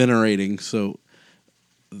unquote venerating. So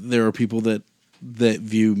there are people that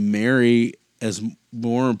view Mary as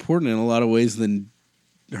more important in a lot of ways than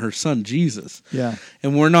her son Jesus. Yeah.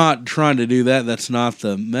 And we're not trying to do that. That's not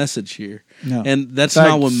the message here. No. And that's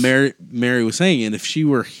not what Mary was saying. And if she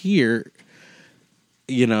were here,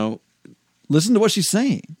 listen to what she's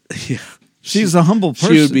saying. Yeah. She's a humble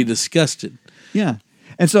person. She would be disgusted. Yeah.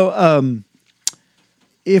 And so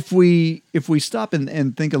if we stop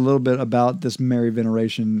and think a little bit about this Mary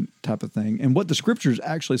veneration type of thing and what the scriptures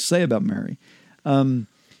actually say about Mary, one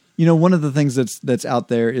of the things that's out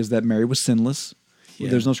there is that Mary was sinless. Yeah.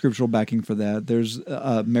 There's no scriptural backing for that. There's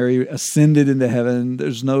Mary ascended into heaven.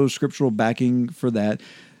 There's no scriptural backing for that.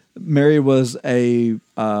 Mary was a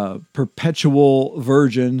perpetual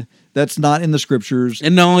virgin. That's not in the scriptures.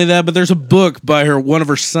 And not only that, but there's a book by one of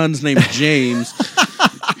her sons named James.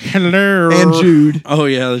 Hello. And Jude. Oh,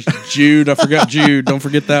 yeah, there's Jude. I forgot Jude. Don't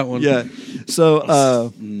forget that one. Yeah.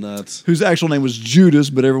 So, nuts. Whose actual name was Judas,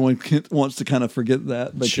 but everyone wants to kind of forget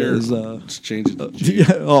that because sure. Let's change it. To yeah.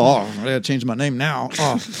 I gotta change my name now.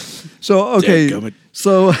 Oh. So okay.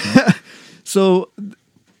 So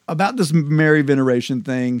about this Mary veneration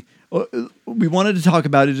thing, we wanted to talk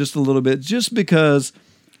about it just a little bit, just because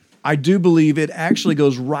I do believe it actually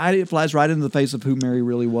flies right into the face of who Mary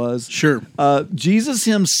really was. Sure. Jesus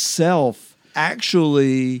himself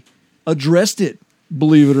actually addressed it,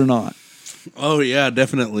 believe it or not. Oh, yeah,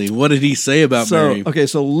 definitely. What did he say about Mary? Okay,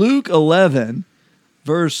 so Luke 11,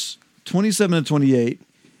 verse 27 and 28,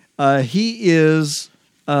 he is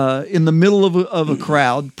in the middle of a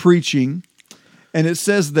crowd preaching, and it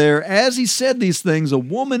says there, as he said these things, a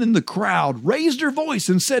woman in the crowd raised her voice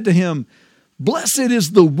and said to him, "Blessed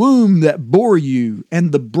is the womb that bore you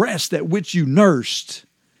and the breast at which you nursed."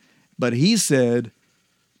 But he said,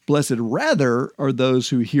 "Blessed rather are those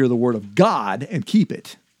who hear the word of God and keep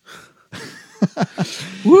it."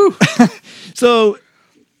 Woo! So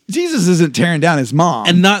Jesus isn't tearing down his mom,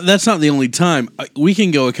 and that's not the only time. We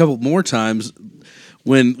can go a couple more times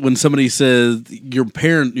when somebody says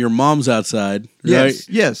your mom's outside, right?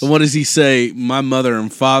 Yes. And what does he say? My mother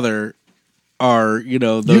and father are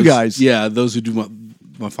those, you guys, those who do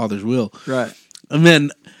my father's will, right? And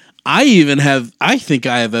then I think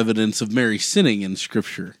I have evidence of Mary sinning in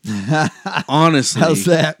Scripture. Honestly, how's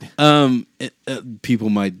that? People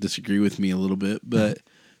might disagree with me a little bit, but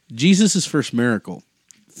Jesus' first miracle.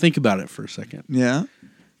 Think about it for a second. Yeah.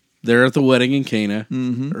 They're at the wedding in Cana,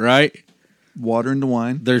 right? Water into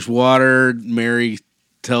wine. There's water. Mary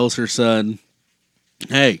tells her son,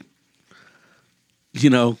 hey,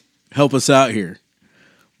 help us out here.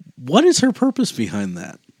 What is her purpose behind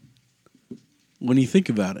that? When you think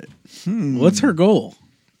about it, what's her goal?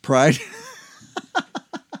 Pride.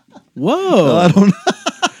 Whoa. I don't know.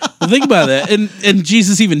 Well, think about that. And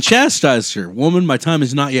Jesus even chastised her. Woman, my time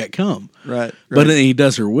has not yet come. Right. But then he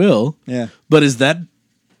does her will. Yeah. But is that,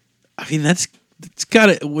 that's got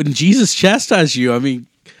to, when Jesus chastised you, I mean,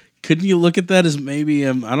 couldn't you look at that as maybe,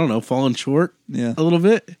 falling short a little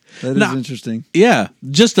bit? That is interesting. Yeah.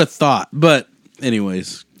 Just a thought. But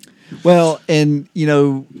anyways. Well, and,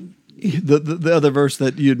 the other verse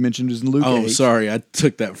that you had mentioned is in Luke 8. Oh, sorry. I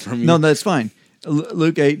took that from you. No, that's fine.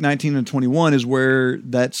 Luke 8, 19 and 21 is where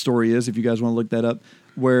that story is, if you guys want to look that up,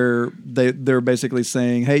 where they're basically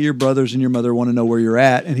saying, hey, your brothers and your mother want to know where you're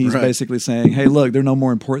at. And he's basically saying, hey, look, they're no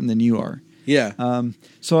more important than you are. Yeah.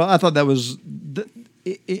 So I thought that was,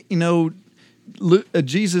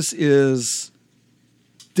 Jesus is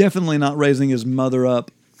definitely not raising his mother up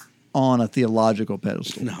on a theological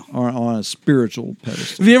pedestal, or on a spiritual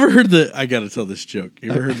pedestal. Have you ever heard I got to tell this joke.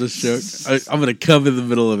 You ever heard this joke? I'm going to come in the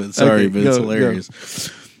middle of it. Sorry, but it's hilarious.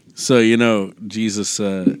 Go. So, Jesus,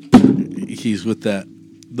 he's with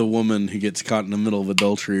the woman who gets caught in the middle of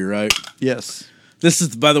adultery, right? Yes. This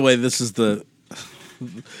is, by the way, this is the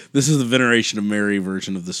Veneration of Mary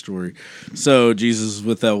version of the story. So Jesus is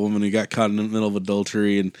with that woman who got caught in the middle of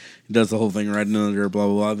adultery, and he does the whole thing right under her, blah,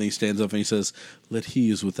 blah, blah. And then he stands up and he says, let he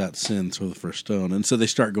who is without sin throw the first stone. And so they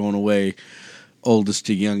start going away, oldest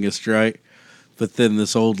to youngest, right? But then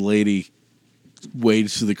this old lady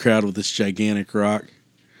wades through the crowd with this gigantic rock,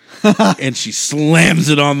 and she slams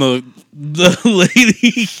it on the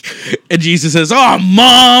lady. And Jesus says, oh,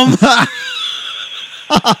 Mom!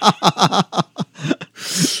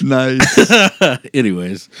 Nice.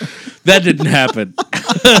 Anyways, that didn't happen.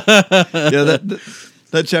 Yeah,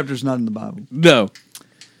 that chapter's not in the Bible. No.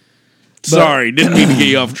 Sorry, didn't mean to get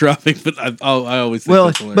you off topic, but I always think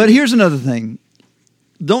that's hilarious. But here's another thing.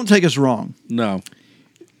 Don't take us wrong. No.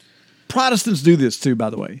 Protestants do this too, by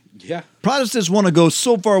the way. Yeah. Protestants want to go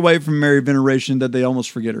so far away from Mary veneration that they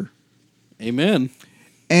almost forget her. Amen.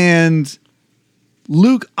 And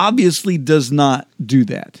Luke obviously does not do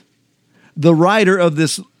that. The writer of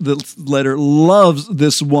this letter loves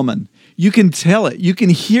this woman. You can tell it. You can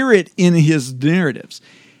hear it in his narratives.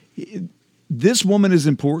 This woman is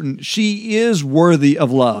important. She is worthy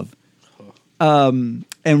of love, and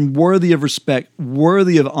worthy of respect,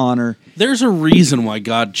 worthy of honor. There's a reason why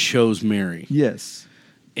God chose Mary. Yes.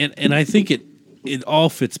 And I think it all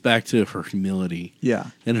fits back to her humility. Yeah.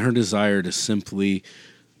 And her desire to simply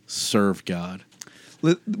serve God.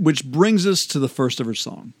 Which brings us to the first of her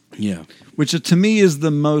song. Yeah. Which to me is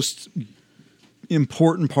the most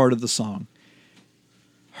important part of the song.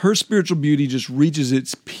 Her spiritual beauty just reaches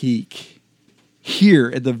its peak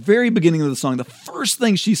here at the very beginning of the song. The first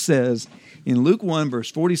thing she says in Luke 1,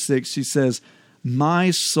 verse 46, she says, my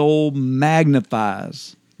soul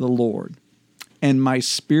magnifies the Lord, and my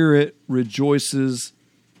spirit rejoices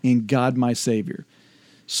in God my Savior.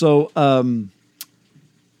 So,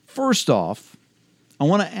 first off, I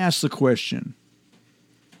want to ask the question,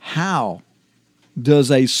 how does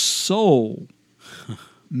a soul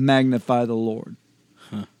magnify the Lord?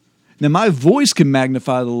 Now, my voice can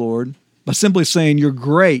magnify the Lord by simply saying, you're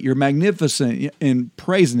great, you're magnificent, and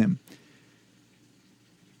praising him.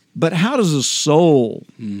 But how does a soul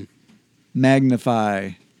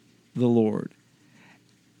magnify the Lord?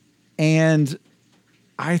 And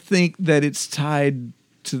I think that it's tied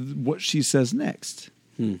to what she says next.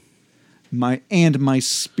 My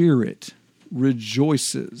spirit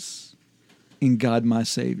rejoices in God my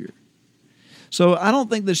Savior. So I don't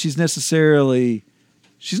think that she's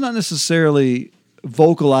not necessarily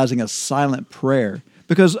vocalizing a silent prayer.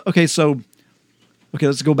 Because,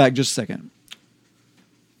 let's go back just a second.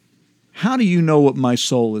 How do you know what my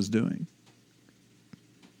soul is doing?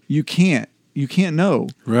 You can't know.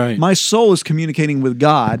 Right. My soul is communicating with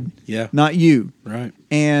God, not you. Right.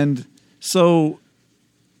 And so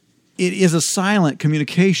it is a silent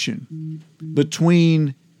communication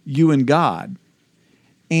between you and God.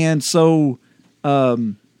 And so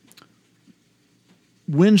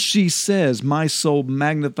when she says, my soul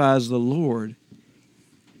magnifies the Lord,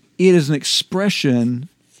 it is an expression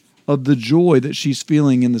of the joy that she's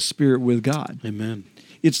feeling in the Spirit with God. Amen.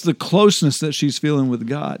 It's the closeness that she's feeling with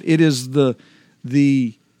God. It is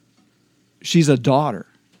she's a daughter.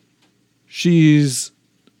 She's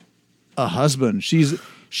a husband. She's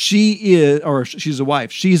she's a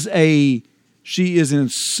wife. She is in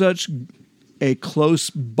such a close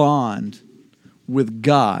bond with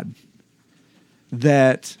God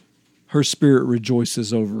that her spirit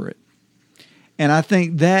rejoices over it. And I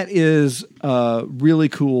think that is really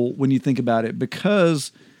cool when you think about it,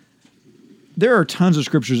 because there are tons of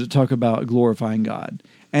scriptures that talk about glorifying God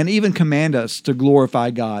and even command us to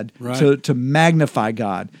glorify God, Right. to magnify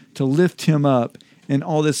God, to lift him up and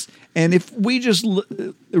all this. And if we just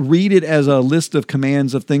read it as a list of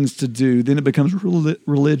commands of things to do, then it becomes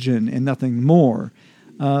religion and nothing more,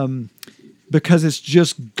 because it's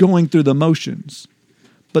just going through the motions.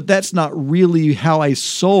 But that's not really how a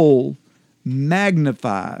soul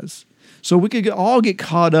magnifies. So we could all get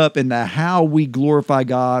caught up in the how we glorify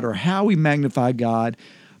God or how we magnify God.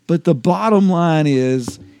 But the bottom line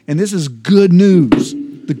is, and this is good news,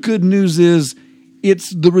 the good news is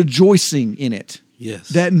it's the rejoicing in it. Yes.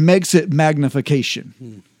 That makes it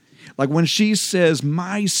magnification. Like when she says,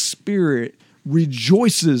 my spirit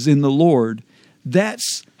rejoices in the Lord,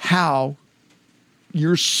 that's how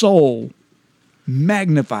your soul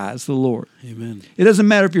magnifies the Lord. Amen. It doesn't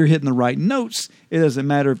matter if you're hitting the right notes. It doesn't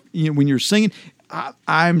matter if, when you're singing.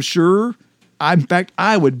 I'm sure, in fact,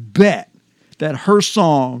 I would bet that her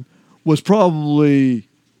song was probably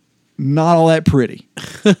not all that pretty.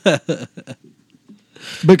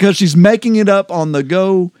 Because she's making it up on the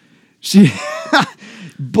go.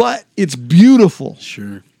 But it's beautiful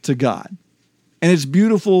Sure. to God. And it's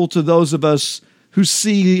beautiful to those of us who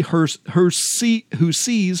see who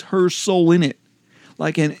sees her soul in it.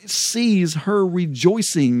 Like, and sees her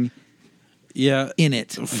rejoicing Yeah. in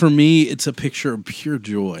it. For me, it's a picture of pure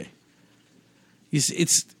joy.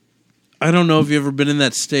 It's I don't know if you've ever been in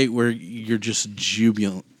that state where you're just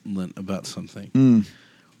jubilant about something.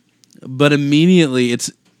 But immediately,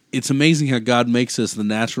 it's amazing how God makes us the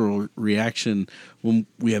natural reaction when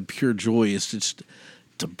we have pure joy is just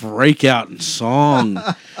to break out in song.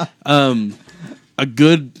 A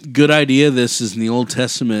good idea of this is in the Old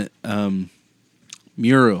Testament,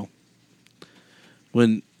 Muriel.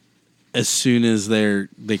 When as soon as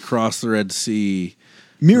they cross the Red Sea,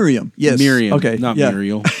 Miriam, yes. Miriam, Okay. not yeah.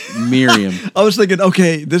 Muriel, Miriam. I was thinking,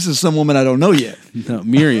 okay, this is some woman I don't know yet. No,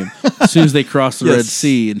 Miriam. As soon as they cross the Yes. Red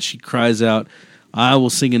Sea, and she cries out, I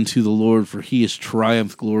will sing unto the Lord, for he has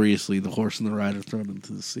triumphed gloriously, the horse and the rider thrown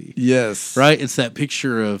into the sea. Yes. Right? It's that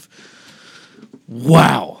picture of,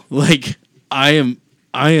 wow, like I am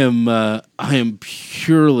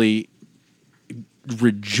purely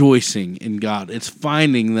rejoicing in God. It's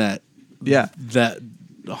finding that Yeah.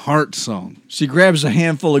 heart song. She grabs a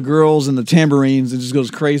handful of girls and the tambourines and just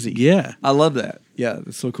goes crazy. Yeah. I love that. Yeah,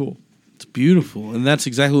 that's so cool. It's beautiful. And that's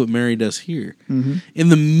exactly what Mary does here. Mm-hmm. In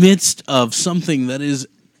the midst of something that is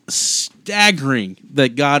staggering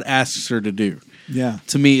that God asks her to do. Yeah.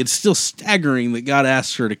 To me, it's still staggering that God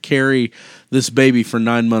asks her to carry this baby for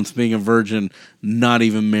 9 months, being a virgin, not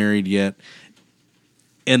even married yet,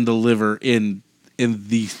 and deliver in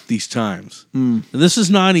these times. And this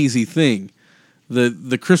is not an easy thing.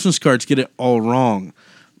 The Christmas cards get it all wrong.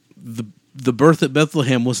 The birth at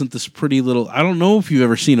Bethlehem wasn't this pretty little. I don't know if you've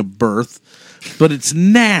ever seen a birth, but it's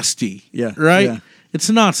nasty. Yeah, Right? yeah. It's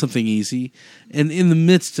not something easy. And in the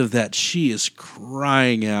midst of that, she is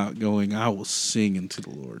crying out, going, I will sing unto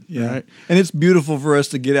the Lord. Yeah. Right? And it's beautiful for us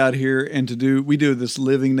to get out here and we do this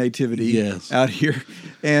living nativity Yes. out here.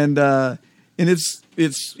 And it's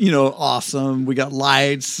awesome. We got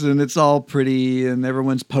lights and it's all pretty and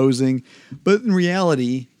everyone's posing. But in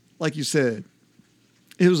reality, like you said,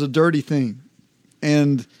 it was a dirty thing.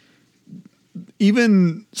 And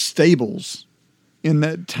even stables in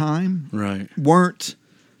that time Right. weren't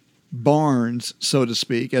barns, so to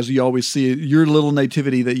speak, as you always see your little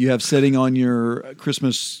nativity that you have sitting on your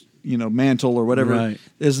Christmas, mantle or whatever, Right.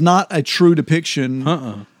 is not a true depiction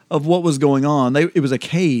Uh-uh. of what was going on. It was a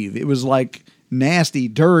cave. It was like nasty,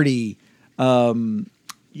 dirty, so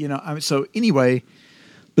anyway,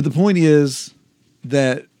 but the point is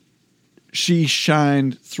that she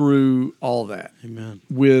shined through all that. Amen.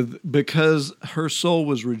 Because her soul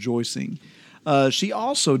was rejoicing. She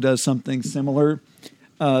also does something similar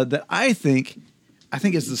that I think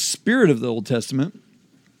is the spirit of the Old Testament.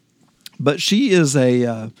 But she is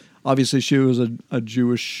obviously she was a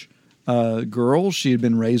Jewish girl. She had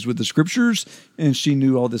been raised with the scriptures and she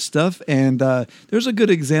knew all this stuff. And there's a good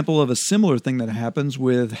example of a similar thing that happens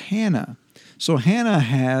with Hannah. So Hannah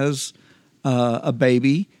has a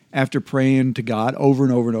baby after praying to God over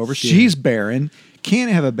and over and over. Yeah. She's barren,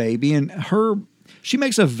 can't have a baby, and she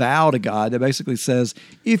makes a vow to God that basically says,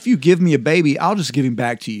 if you give me a baby, I'll just give him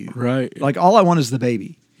back to you. Right. Like all I want is the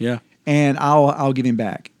baby. Yeah. and I'll give him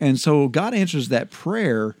back. And so God answers that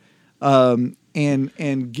prayer, and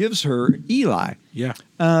gives her Eli. Yeah.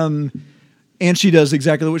 And she does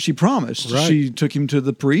exactly what she promised. Right. She took him to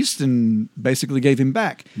the priest and basically gave him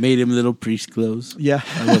back. Made him little priest clothes. Yeah.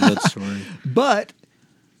 I love that story. But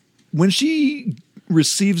when she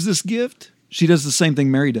receives this gift, she does the same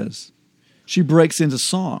thing Mary does. She breaks into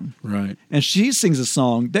song. Right. And she sings a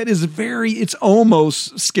song that is it's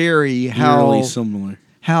almost scary Really similar.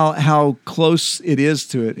 how close it is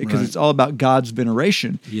to it, because Right. it's all about God's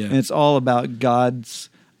veneration. Yeah. And it's all about God's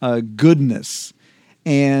goodness.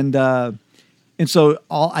 And so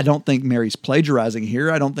I don't think Mary's plagiarizing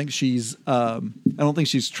here. I don't think she's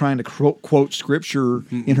trying to quote scripture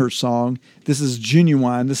in her song. This is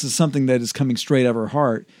genuine. This is something that is coming straight out of her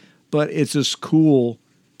heart. But it's just cool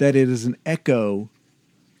that it is an echo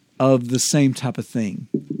of the same type of thing.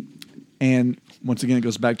 And once again, it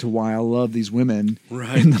goes back to why I love these women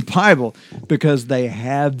in the Bible, because they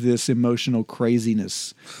have this emotional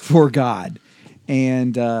craziness for God.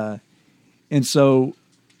 And so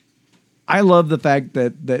I love the fact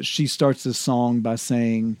that she starts this song by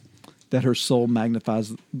saying that her soul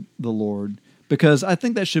magnifies the Lord, because I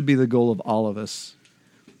think that should be the goal of all of us.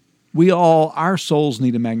 Our souls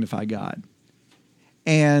need to magnify God.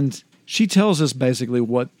 And she tells us basically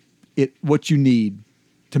what you need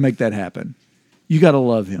to make that happen. You got to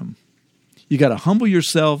love him. You got to humble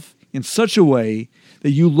yourself in such a way that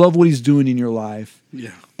you love what he's doing in your life,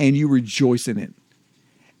 and you rejoice in it.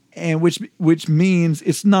 And which means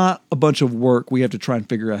it's not a bunch of work we have to try and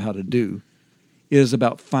figure out how to do. It is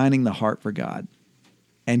about finding the heart for God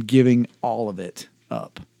and giving all of it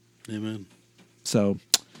up. Amen. So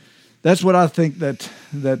that's what I think that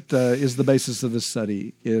is the basis of this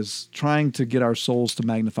study, is trying to get our souls to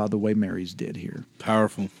magnify the way Mary's did here.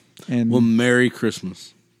 Powerful. And well, Merry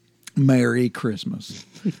Christmas. Merry Christmas.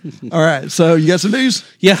 All right, so you got some news?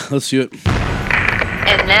 Yeah, let's do it.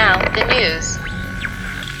 And now, the news.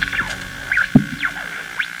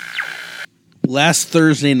 Last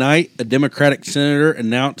Thursday night, a Democratic senator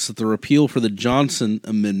announced that the repeal for the Johnson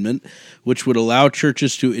Amendment, which would allow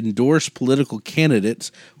churches to endorse political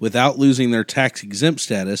candidates without losing their tax-exempt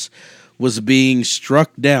status, was being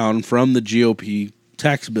struck down from the GOP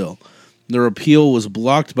tax bill. The repeal was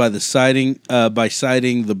blocked by citing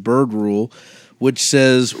the Byrd Rule, which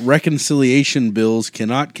says reconciliation bills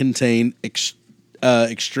cannot contain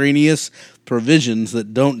extraneous provisions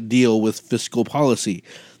that don't deal with fiscal policy.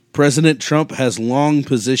 President Trump has long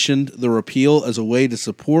positioned the repeal as a way to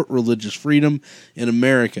support religious freedom in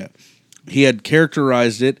America. He had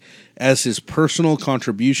characterized it as his personal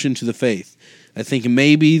contribution to the faith. I think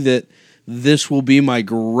maybe that this will be my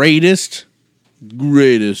greatest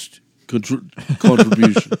contribution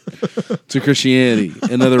to Christianity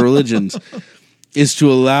and other religions, is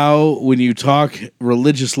to allow, when you talk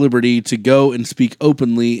religious liberty, to go and speak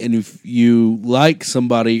openly, and if you like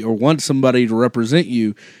somebody or want somebody to represent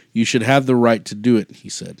you, you should have the right to do it, he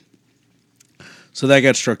said. So that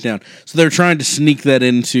got struck down. So they're trying to sneak that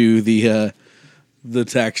into the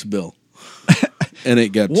tax bill, and it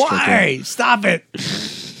got struck down. Why? Stop it!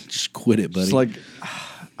 Just quit it, buddy. It's like,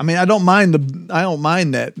 I mean, I don't mind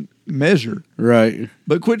that measure, right?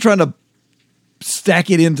 but quit trying to stack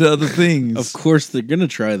it into other things. Of course, they're gonna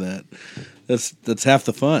try that. That's half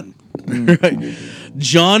the fun, right?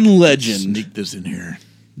 John Legend. Sneak this in here.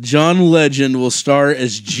 John Legend will star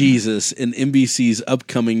as Jesus in NBC's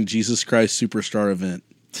upcoming Jesus Christ Superstar event.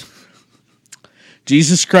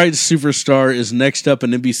 Jesus Christ Superstar is next up in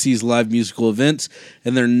NBC's live musical events,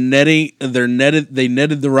 and they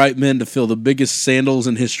netted the right men to fill the biggest sandals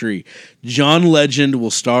in history. John Legend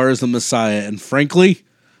will star as the Messiah, and frankly,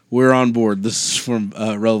 we're on board. This is from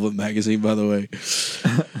Relevant Magazine, by the way.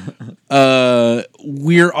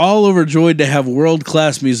 We're all overjoyed to have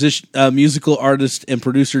world-class musical artist and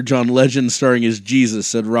producer John Legend starring as Jesus,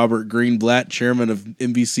 said Robert Greenblatt, chairman of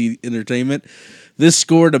NBC Entertainment. This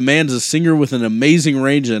score demands a singer with an amazing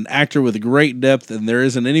range and an actor with great depth, and there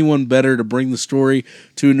isn't anyone better to bring the story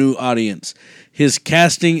to a new audience. His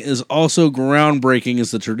casting is also groundbreaking,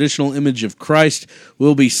 as the traditional image of Christ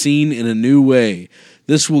will be seen in a new way.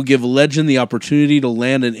 This will give Legend the opportunity to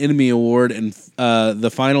land an Emmy Award and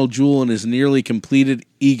the final jewel in his nearly completed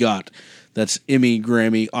EGOT. That's Emmy,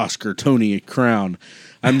 Grammy, Oscar, Tony, crown.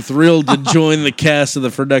 I'm thrilled to join the cast of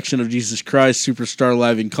the production of Jesus Christ Superstar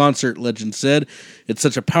Live in Concert, Legend said. It's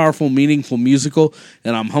such a powerful, meaningful musical,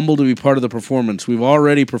 and I'm humbled to be part of the performance. We've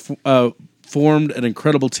already formed an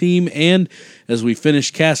incredible team, and as we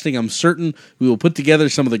finish casting, I'm certain we will put together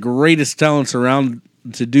some of the greatest talents around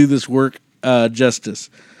to do this work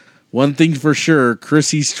justice. One thing for sure,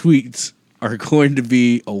 Chrissy's tweets are going to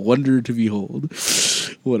be a wonder to behold.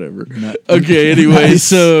 Whatever. Okay, anyway, Nice.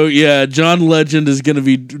 so yeah, John Legend is going to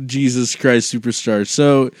be Jesus Christ Superstar.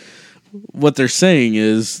 So what they're saying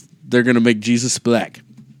is they're going to make Jesus black.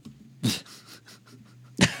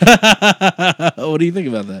 What do you think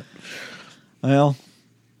about that? Well,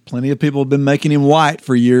 plenty of people have been making him white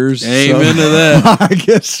for years. Amen to that. I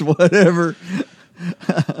guess whatever.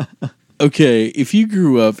 Okay, if you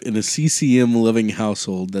grew up in a CCM loving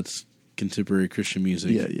household that's contemporary Christian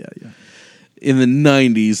music Yeah. in the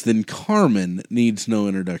 90s, then Carmen needs no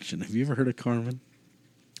introduction. Have you ever heard of Carmen?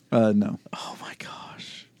 No. Oh my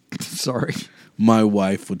gosh. Sorry. My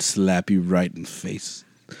wife would slap you right in the face.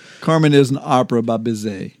 Carmen is an opera by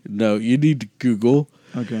Bizet. No, you need to Google.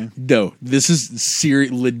 Okay. No, this is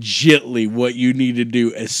legitly what you need to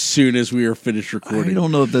do as soon as we are finished I recording.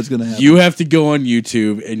 don't know if that's going to happen. You have to go on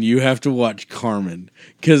YouTube and you have to watch Carmen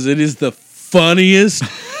because it is the funniest,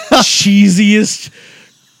 cheesiest,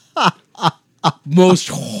 most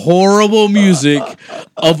horrible music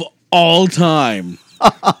of all time.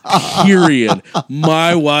 Period.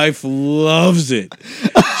 My wife loves it.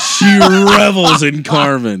 She revels in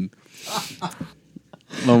Carmen.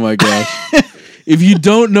 Oh my gosh. If you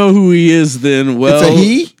don't know who he is, then, well... It's a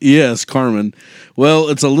he? Yes, Carmen. Well,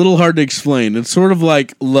 it's a little hard to explain. It's sort of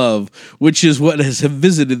like Love, which is what has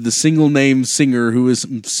visited the single-name singer who is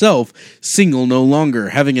himself single no longer,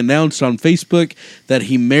 having announced on Facebook that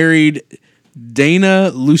he married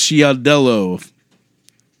Dana Luciadello.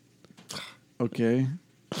 Okay.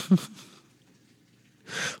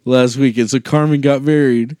 Last weekend. So Carmen got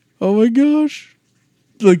married. Oh my gosh.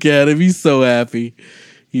 Look at him. He's so happy.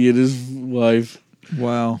 He and his wife.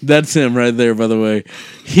 Wow. That's him right there, by the way.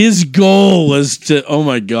 His goal was to, oh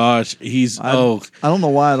my gosh. I don't know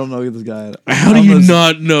why I don't know this guy. How do you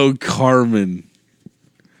not know Carmen?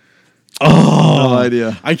 No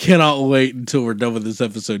idea. I cannot wait until we're done with this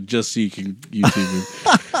episode just so you can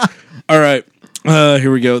YouTube it. All right.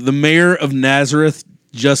 Here we go. The mayor of Nazareth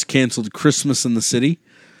just canceled Christmas in the city.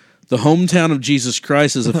 The hometown of Jesus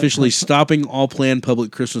Christ is officially stopping all planned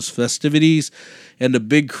public Christmas festivities and a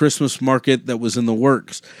big Christmas market that was in the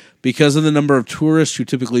works. Because of the number of tourists who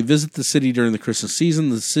typically visit the city during the Christmas season,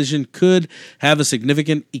 the decision could have a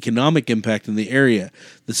significant economic impact in the area.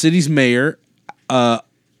 The city's mayor,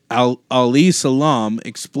 Ali Salam,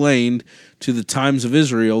 explained to the Times of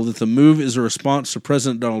Israel that the move is a response to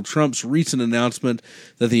President Donald Trump's recent announcement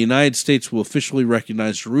that the United States will officially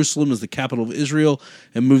recognize Jerusalem as the capital of Israel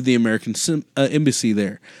and move the American embassy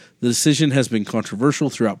there. The decision has been controversial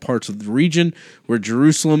throughout parts of the region, where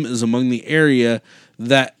Jerusalem is among the area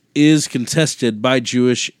that is contested by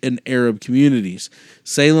Jewish and Arab communities.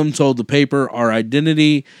 Salem told the paper, "Our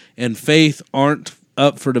identity and faith aren't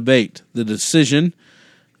up for debate. The decision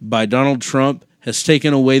by Donald Trump has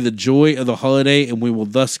taken away the joy of the holiday, and we will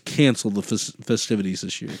thus cancel the festivities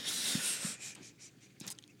this year."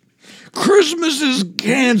 Christmas is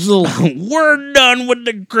canceled. We're done with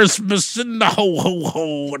the Christmas and the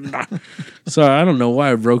ho-ho-ho. Sorry, I don't know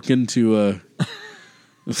why I broke into,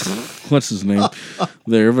 what's his name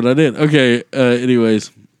there, but I did. Okay,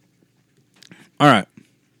 anyways. All right.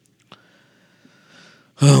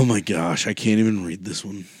 Oh my gosh, I can't even read this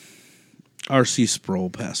one. R.C. Sproul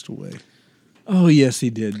passed away. Oh, yes, he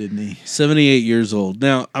did, didn't he? 78 years old.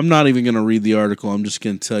 Now, I'm not even going to read the article. I'm just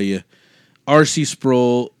going to tell you. R.C.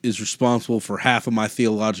 Sproul is responsible for half of my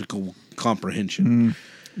theological comprehension.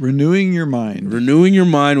 Renewing Your Mind. Renewing Your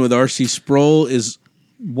Mind with R.C. Sproul is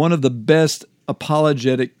one of the best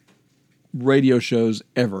apologetic radio shows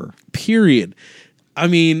ever. Period. I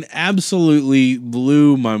mean, absolutely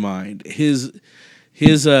blew my mind. His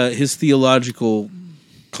theological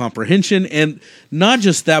comprehension, and not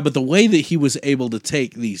just that, but the way that he was able to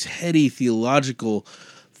take these heady theological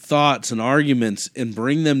thoughts and arguments and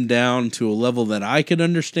bring them down to a level that I could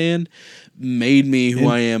understand made me who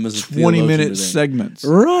I am as a 20-minute segments.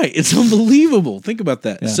 Right. It's unbelievable. Think about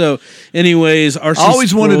that. Yeah. So, anyways, R.C. I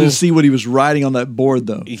always wanted Sproul- to see what he was writing on that board,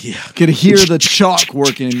 though. Yeah. Could hear the chalk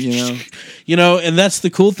working, You know, and that's the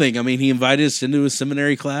cool thing. I mean, he invited us into his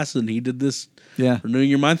seminary class, and he did this Yeah. Renewing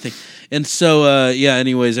Your Mind thing. And so,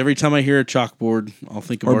 anyways, every time I hear a chalkboard, I'll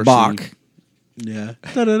think of Or R.C. Bach. Yeah.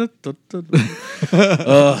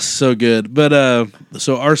 Oh, so good. But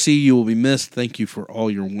so RC, you will be missed. Thank you for all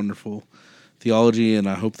your wonderful theology, and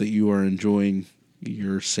I hope that you are enjoying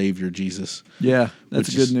your Savior Jesus. Yeah, that's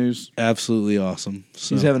Which good is news. Absolutely awesome.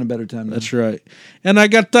 So, He's having a better time now. that's right. And I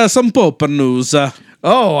got some Pope news.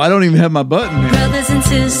 Oh, I don't even have my button here. Brothers and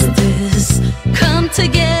sisters, come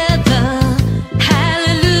together.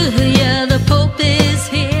 Hallelujah, the Pope is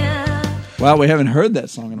here. Wow, we haven't heard that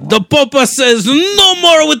song in a while. The Papa says, no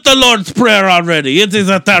more with the Lord's Prayer already. It is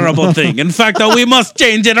a terrible thing. In fact, we must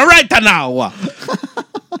change it right now.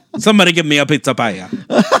 Somebody give me a pizza pie.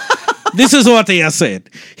 This is what he has said.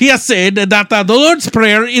 He has said that the Lord's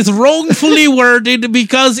Prayer is wrongfully worded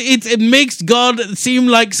because it makes God seem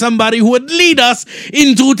like somebody who would lead us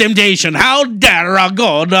into temptation. How dare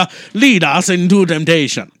God lead us into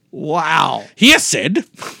temptation? Wow. He has said...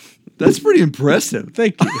 That's pretty impressive.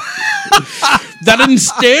 Thank you. That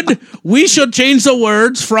instead, we should change the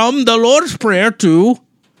words from the Lord's Prayer to,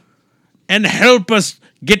 and help us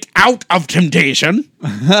get out of temptation,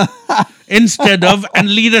 instead of,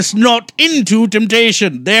 and lead us not into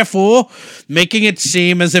temptation. Therefore, making it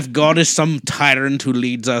seem as if God is some tyrant who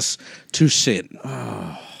leads us to sin.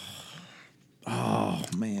 Oh,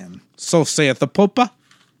 man. So saith the Pope,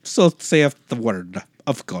 so saith the word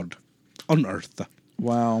of God on earth.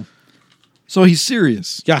 Wow. So he's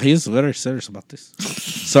serious. Yeah, he is very serious about this.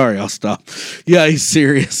 Sorry, I'll stop. Yeah, he's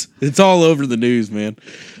serious. It's all over the news, man.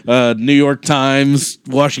 New York Times,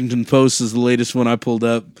 Washington Post is the latest one I pulled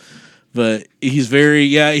up. But he's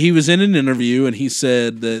he was in an interview and he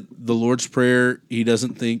said that the Lord's Prayer he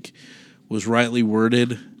doesn't think was rightly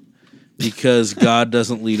worded because God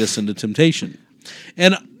doesn't lead us into temptation.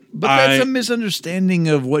 But that's a misunderstanding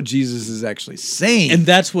of what Jesus is actually saying. And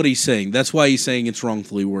that's what he's saying. That's why he's saying it's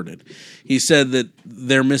wrongfully worded. He said that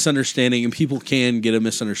they're misunderstanding, and people can get a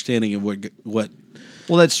misunderstanding of what well,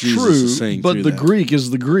 that's Jesus true, is saying but through the that. Greek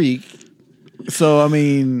is the Greek. So, I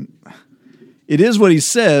mean, it is what he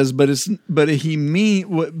says, but it's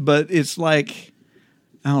like,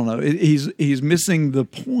 I don't know. He's missing the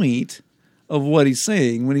point of what he's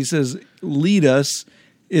saying. When he says, lead us,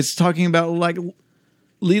 it's talking about like...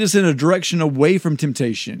 lead us in a direction away from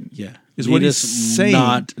temptation. Yeah. Is Lead what us he's saying.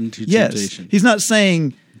 not into temptation. He's not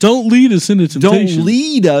saying, don't lead us into temptation. don't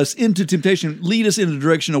lead us into temptation. Lead us in a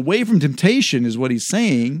direction away from temptation is what he's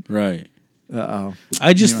saying. Right. Uh-oh.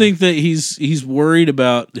 I just think that he's worried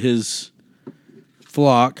about his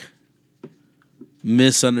flock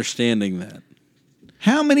misunderstanding that.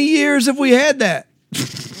 How many years have we had that?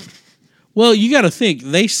 Well, you got to think,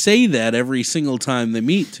 they say that every single time they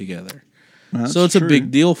meet together. That's so it's true. a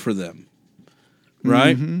big deal for them,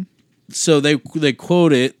 right? Mm-hmm. So they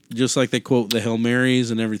quote it just like they quote the Hail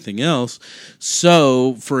Marys and everything else.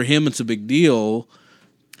 So for him, it's a big deal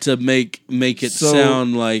to make it So-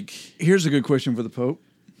 sound like Here's a good question for the Pope.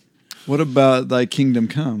 What about thy kingdom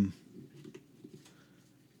come?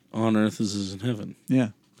 on earth as is in heaven. Yeah.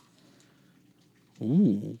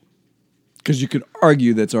 Ooh, Because you could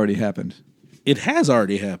argue that's already happened. it has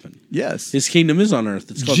already happened. Yes. His kingdom is on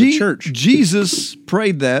earth. It's called the church. Jesus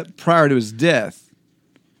prayed that prior to his death.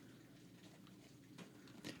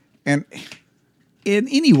 And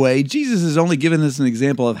anyway, Jesus is only giving us an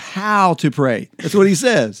example of how to pray. That's what he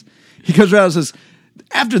says. He goes around and says,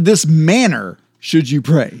 after this manner should you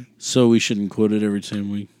pray. So we shouldn't quote it every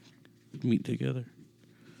time we meet together.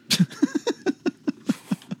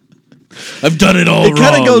 I've done it all It wrong.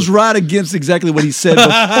 kind of goes right against exactly what he said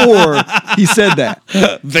before he said that.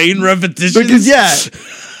 Vain repetitions. Because, yeah,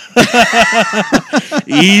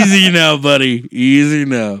 Easy now, buddy. Easy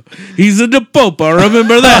now. He's the Pope. I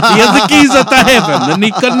remember that. He has the keys to heaven, and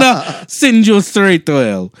he can send you straight to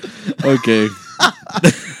hell. Okay.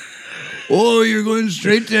 oh, you're going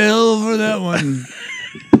straight to hell for that one.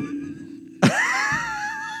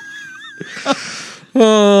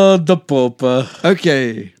 Oh, the Pope.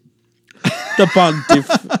 Okay. The Pontiff.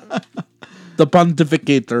 The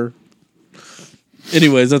Pontificator.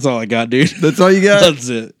 Anyways, that's all I got, dude. That's all you got? That's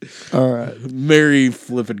it. All right. Merry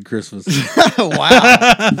flippin' Christmas. Wow.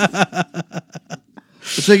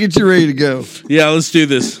 Let's get you ready to go. Yeah, let's do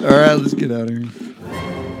this. All right, let's get out of here.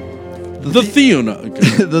 The Theonaut.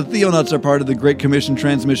 Okay. The Theonauts are part of the Great Commission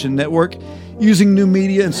Transmission Network, using new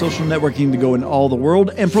media and social networking to go in all the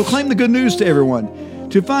world and proclaim the good news to everyone.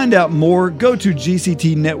 To find out more, go to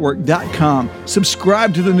gctnetwork.com,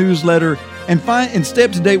 subscribe to the newsletter, and stay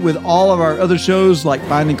up to date with all of our other shows like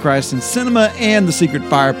Finding Christ in Cinema and the Secret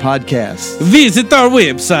Fire podcast. Visit our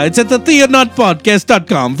websites at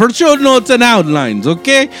thetheonautpodcast.com for show notes and outlines,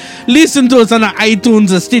 okay? Listen to us on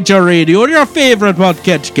iTunes, Stitcher Radio, or your favorite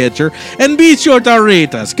podcast catcher, and be sure to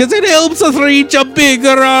rate us, because it helps us reach a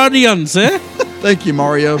bigger audience, eh? Thank you,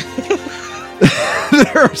 Mario.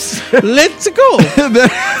 Let's go.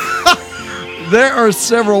 There are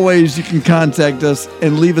several ways you can contact us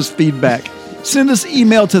and leave us feedback. Send us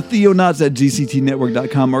email to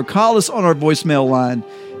theonauts@gctnetwork.com or call us on our voicemail line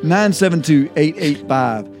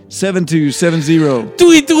 972-885-7270.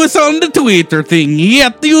 Tweet to us on the Twitter thing,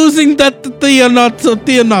 yet using that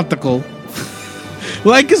theonautical.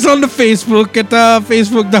 Like us on the Facebook at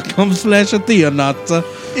facebook.com/Theonauts.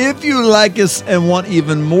 If you like us and want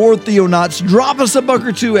even more Theonauts, drop us a buck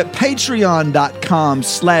or two at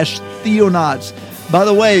patreon.com/Theonauts. By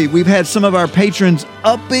the way, we've had some of our patrons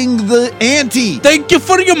upping the ante. Thank you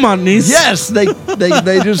for your monies. Yes, they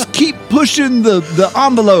just keep pushing the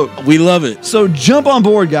envelope. We love it. So jump on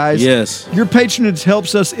board, guys. Yes. Your patronage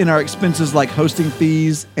helps us in our expenses like hosting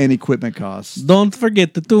fees and equipment costs. Don't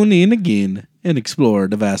forget to tune in again and explore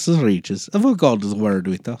the vastest reaches of God's word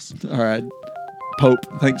with us. All right. Pope,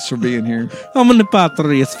 thanks for being here. Omni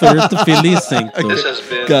Patria Spiritu Filii Sancto. This has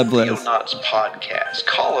been God the bless. Theonauts Podcast.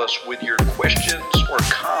 Call us with your questions or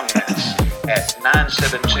comments at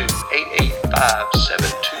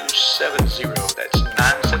 972-885-7270. That's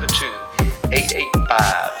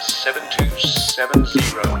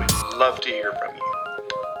 972-885-7270. We'd love to hear from you.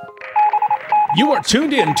 You are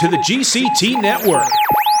tuned in to the GCT Network.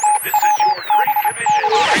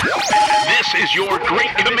 This is your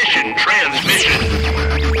Great Commission transmission.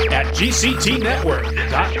 At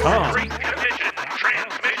GCTnetwork.com.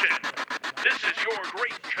 This is your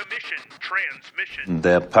Great Commission transmission.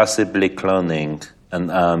 They're possibly cloning an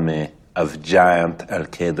army of giant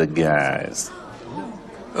Al-Qaeda guys.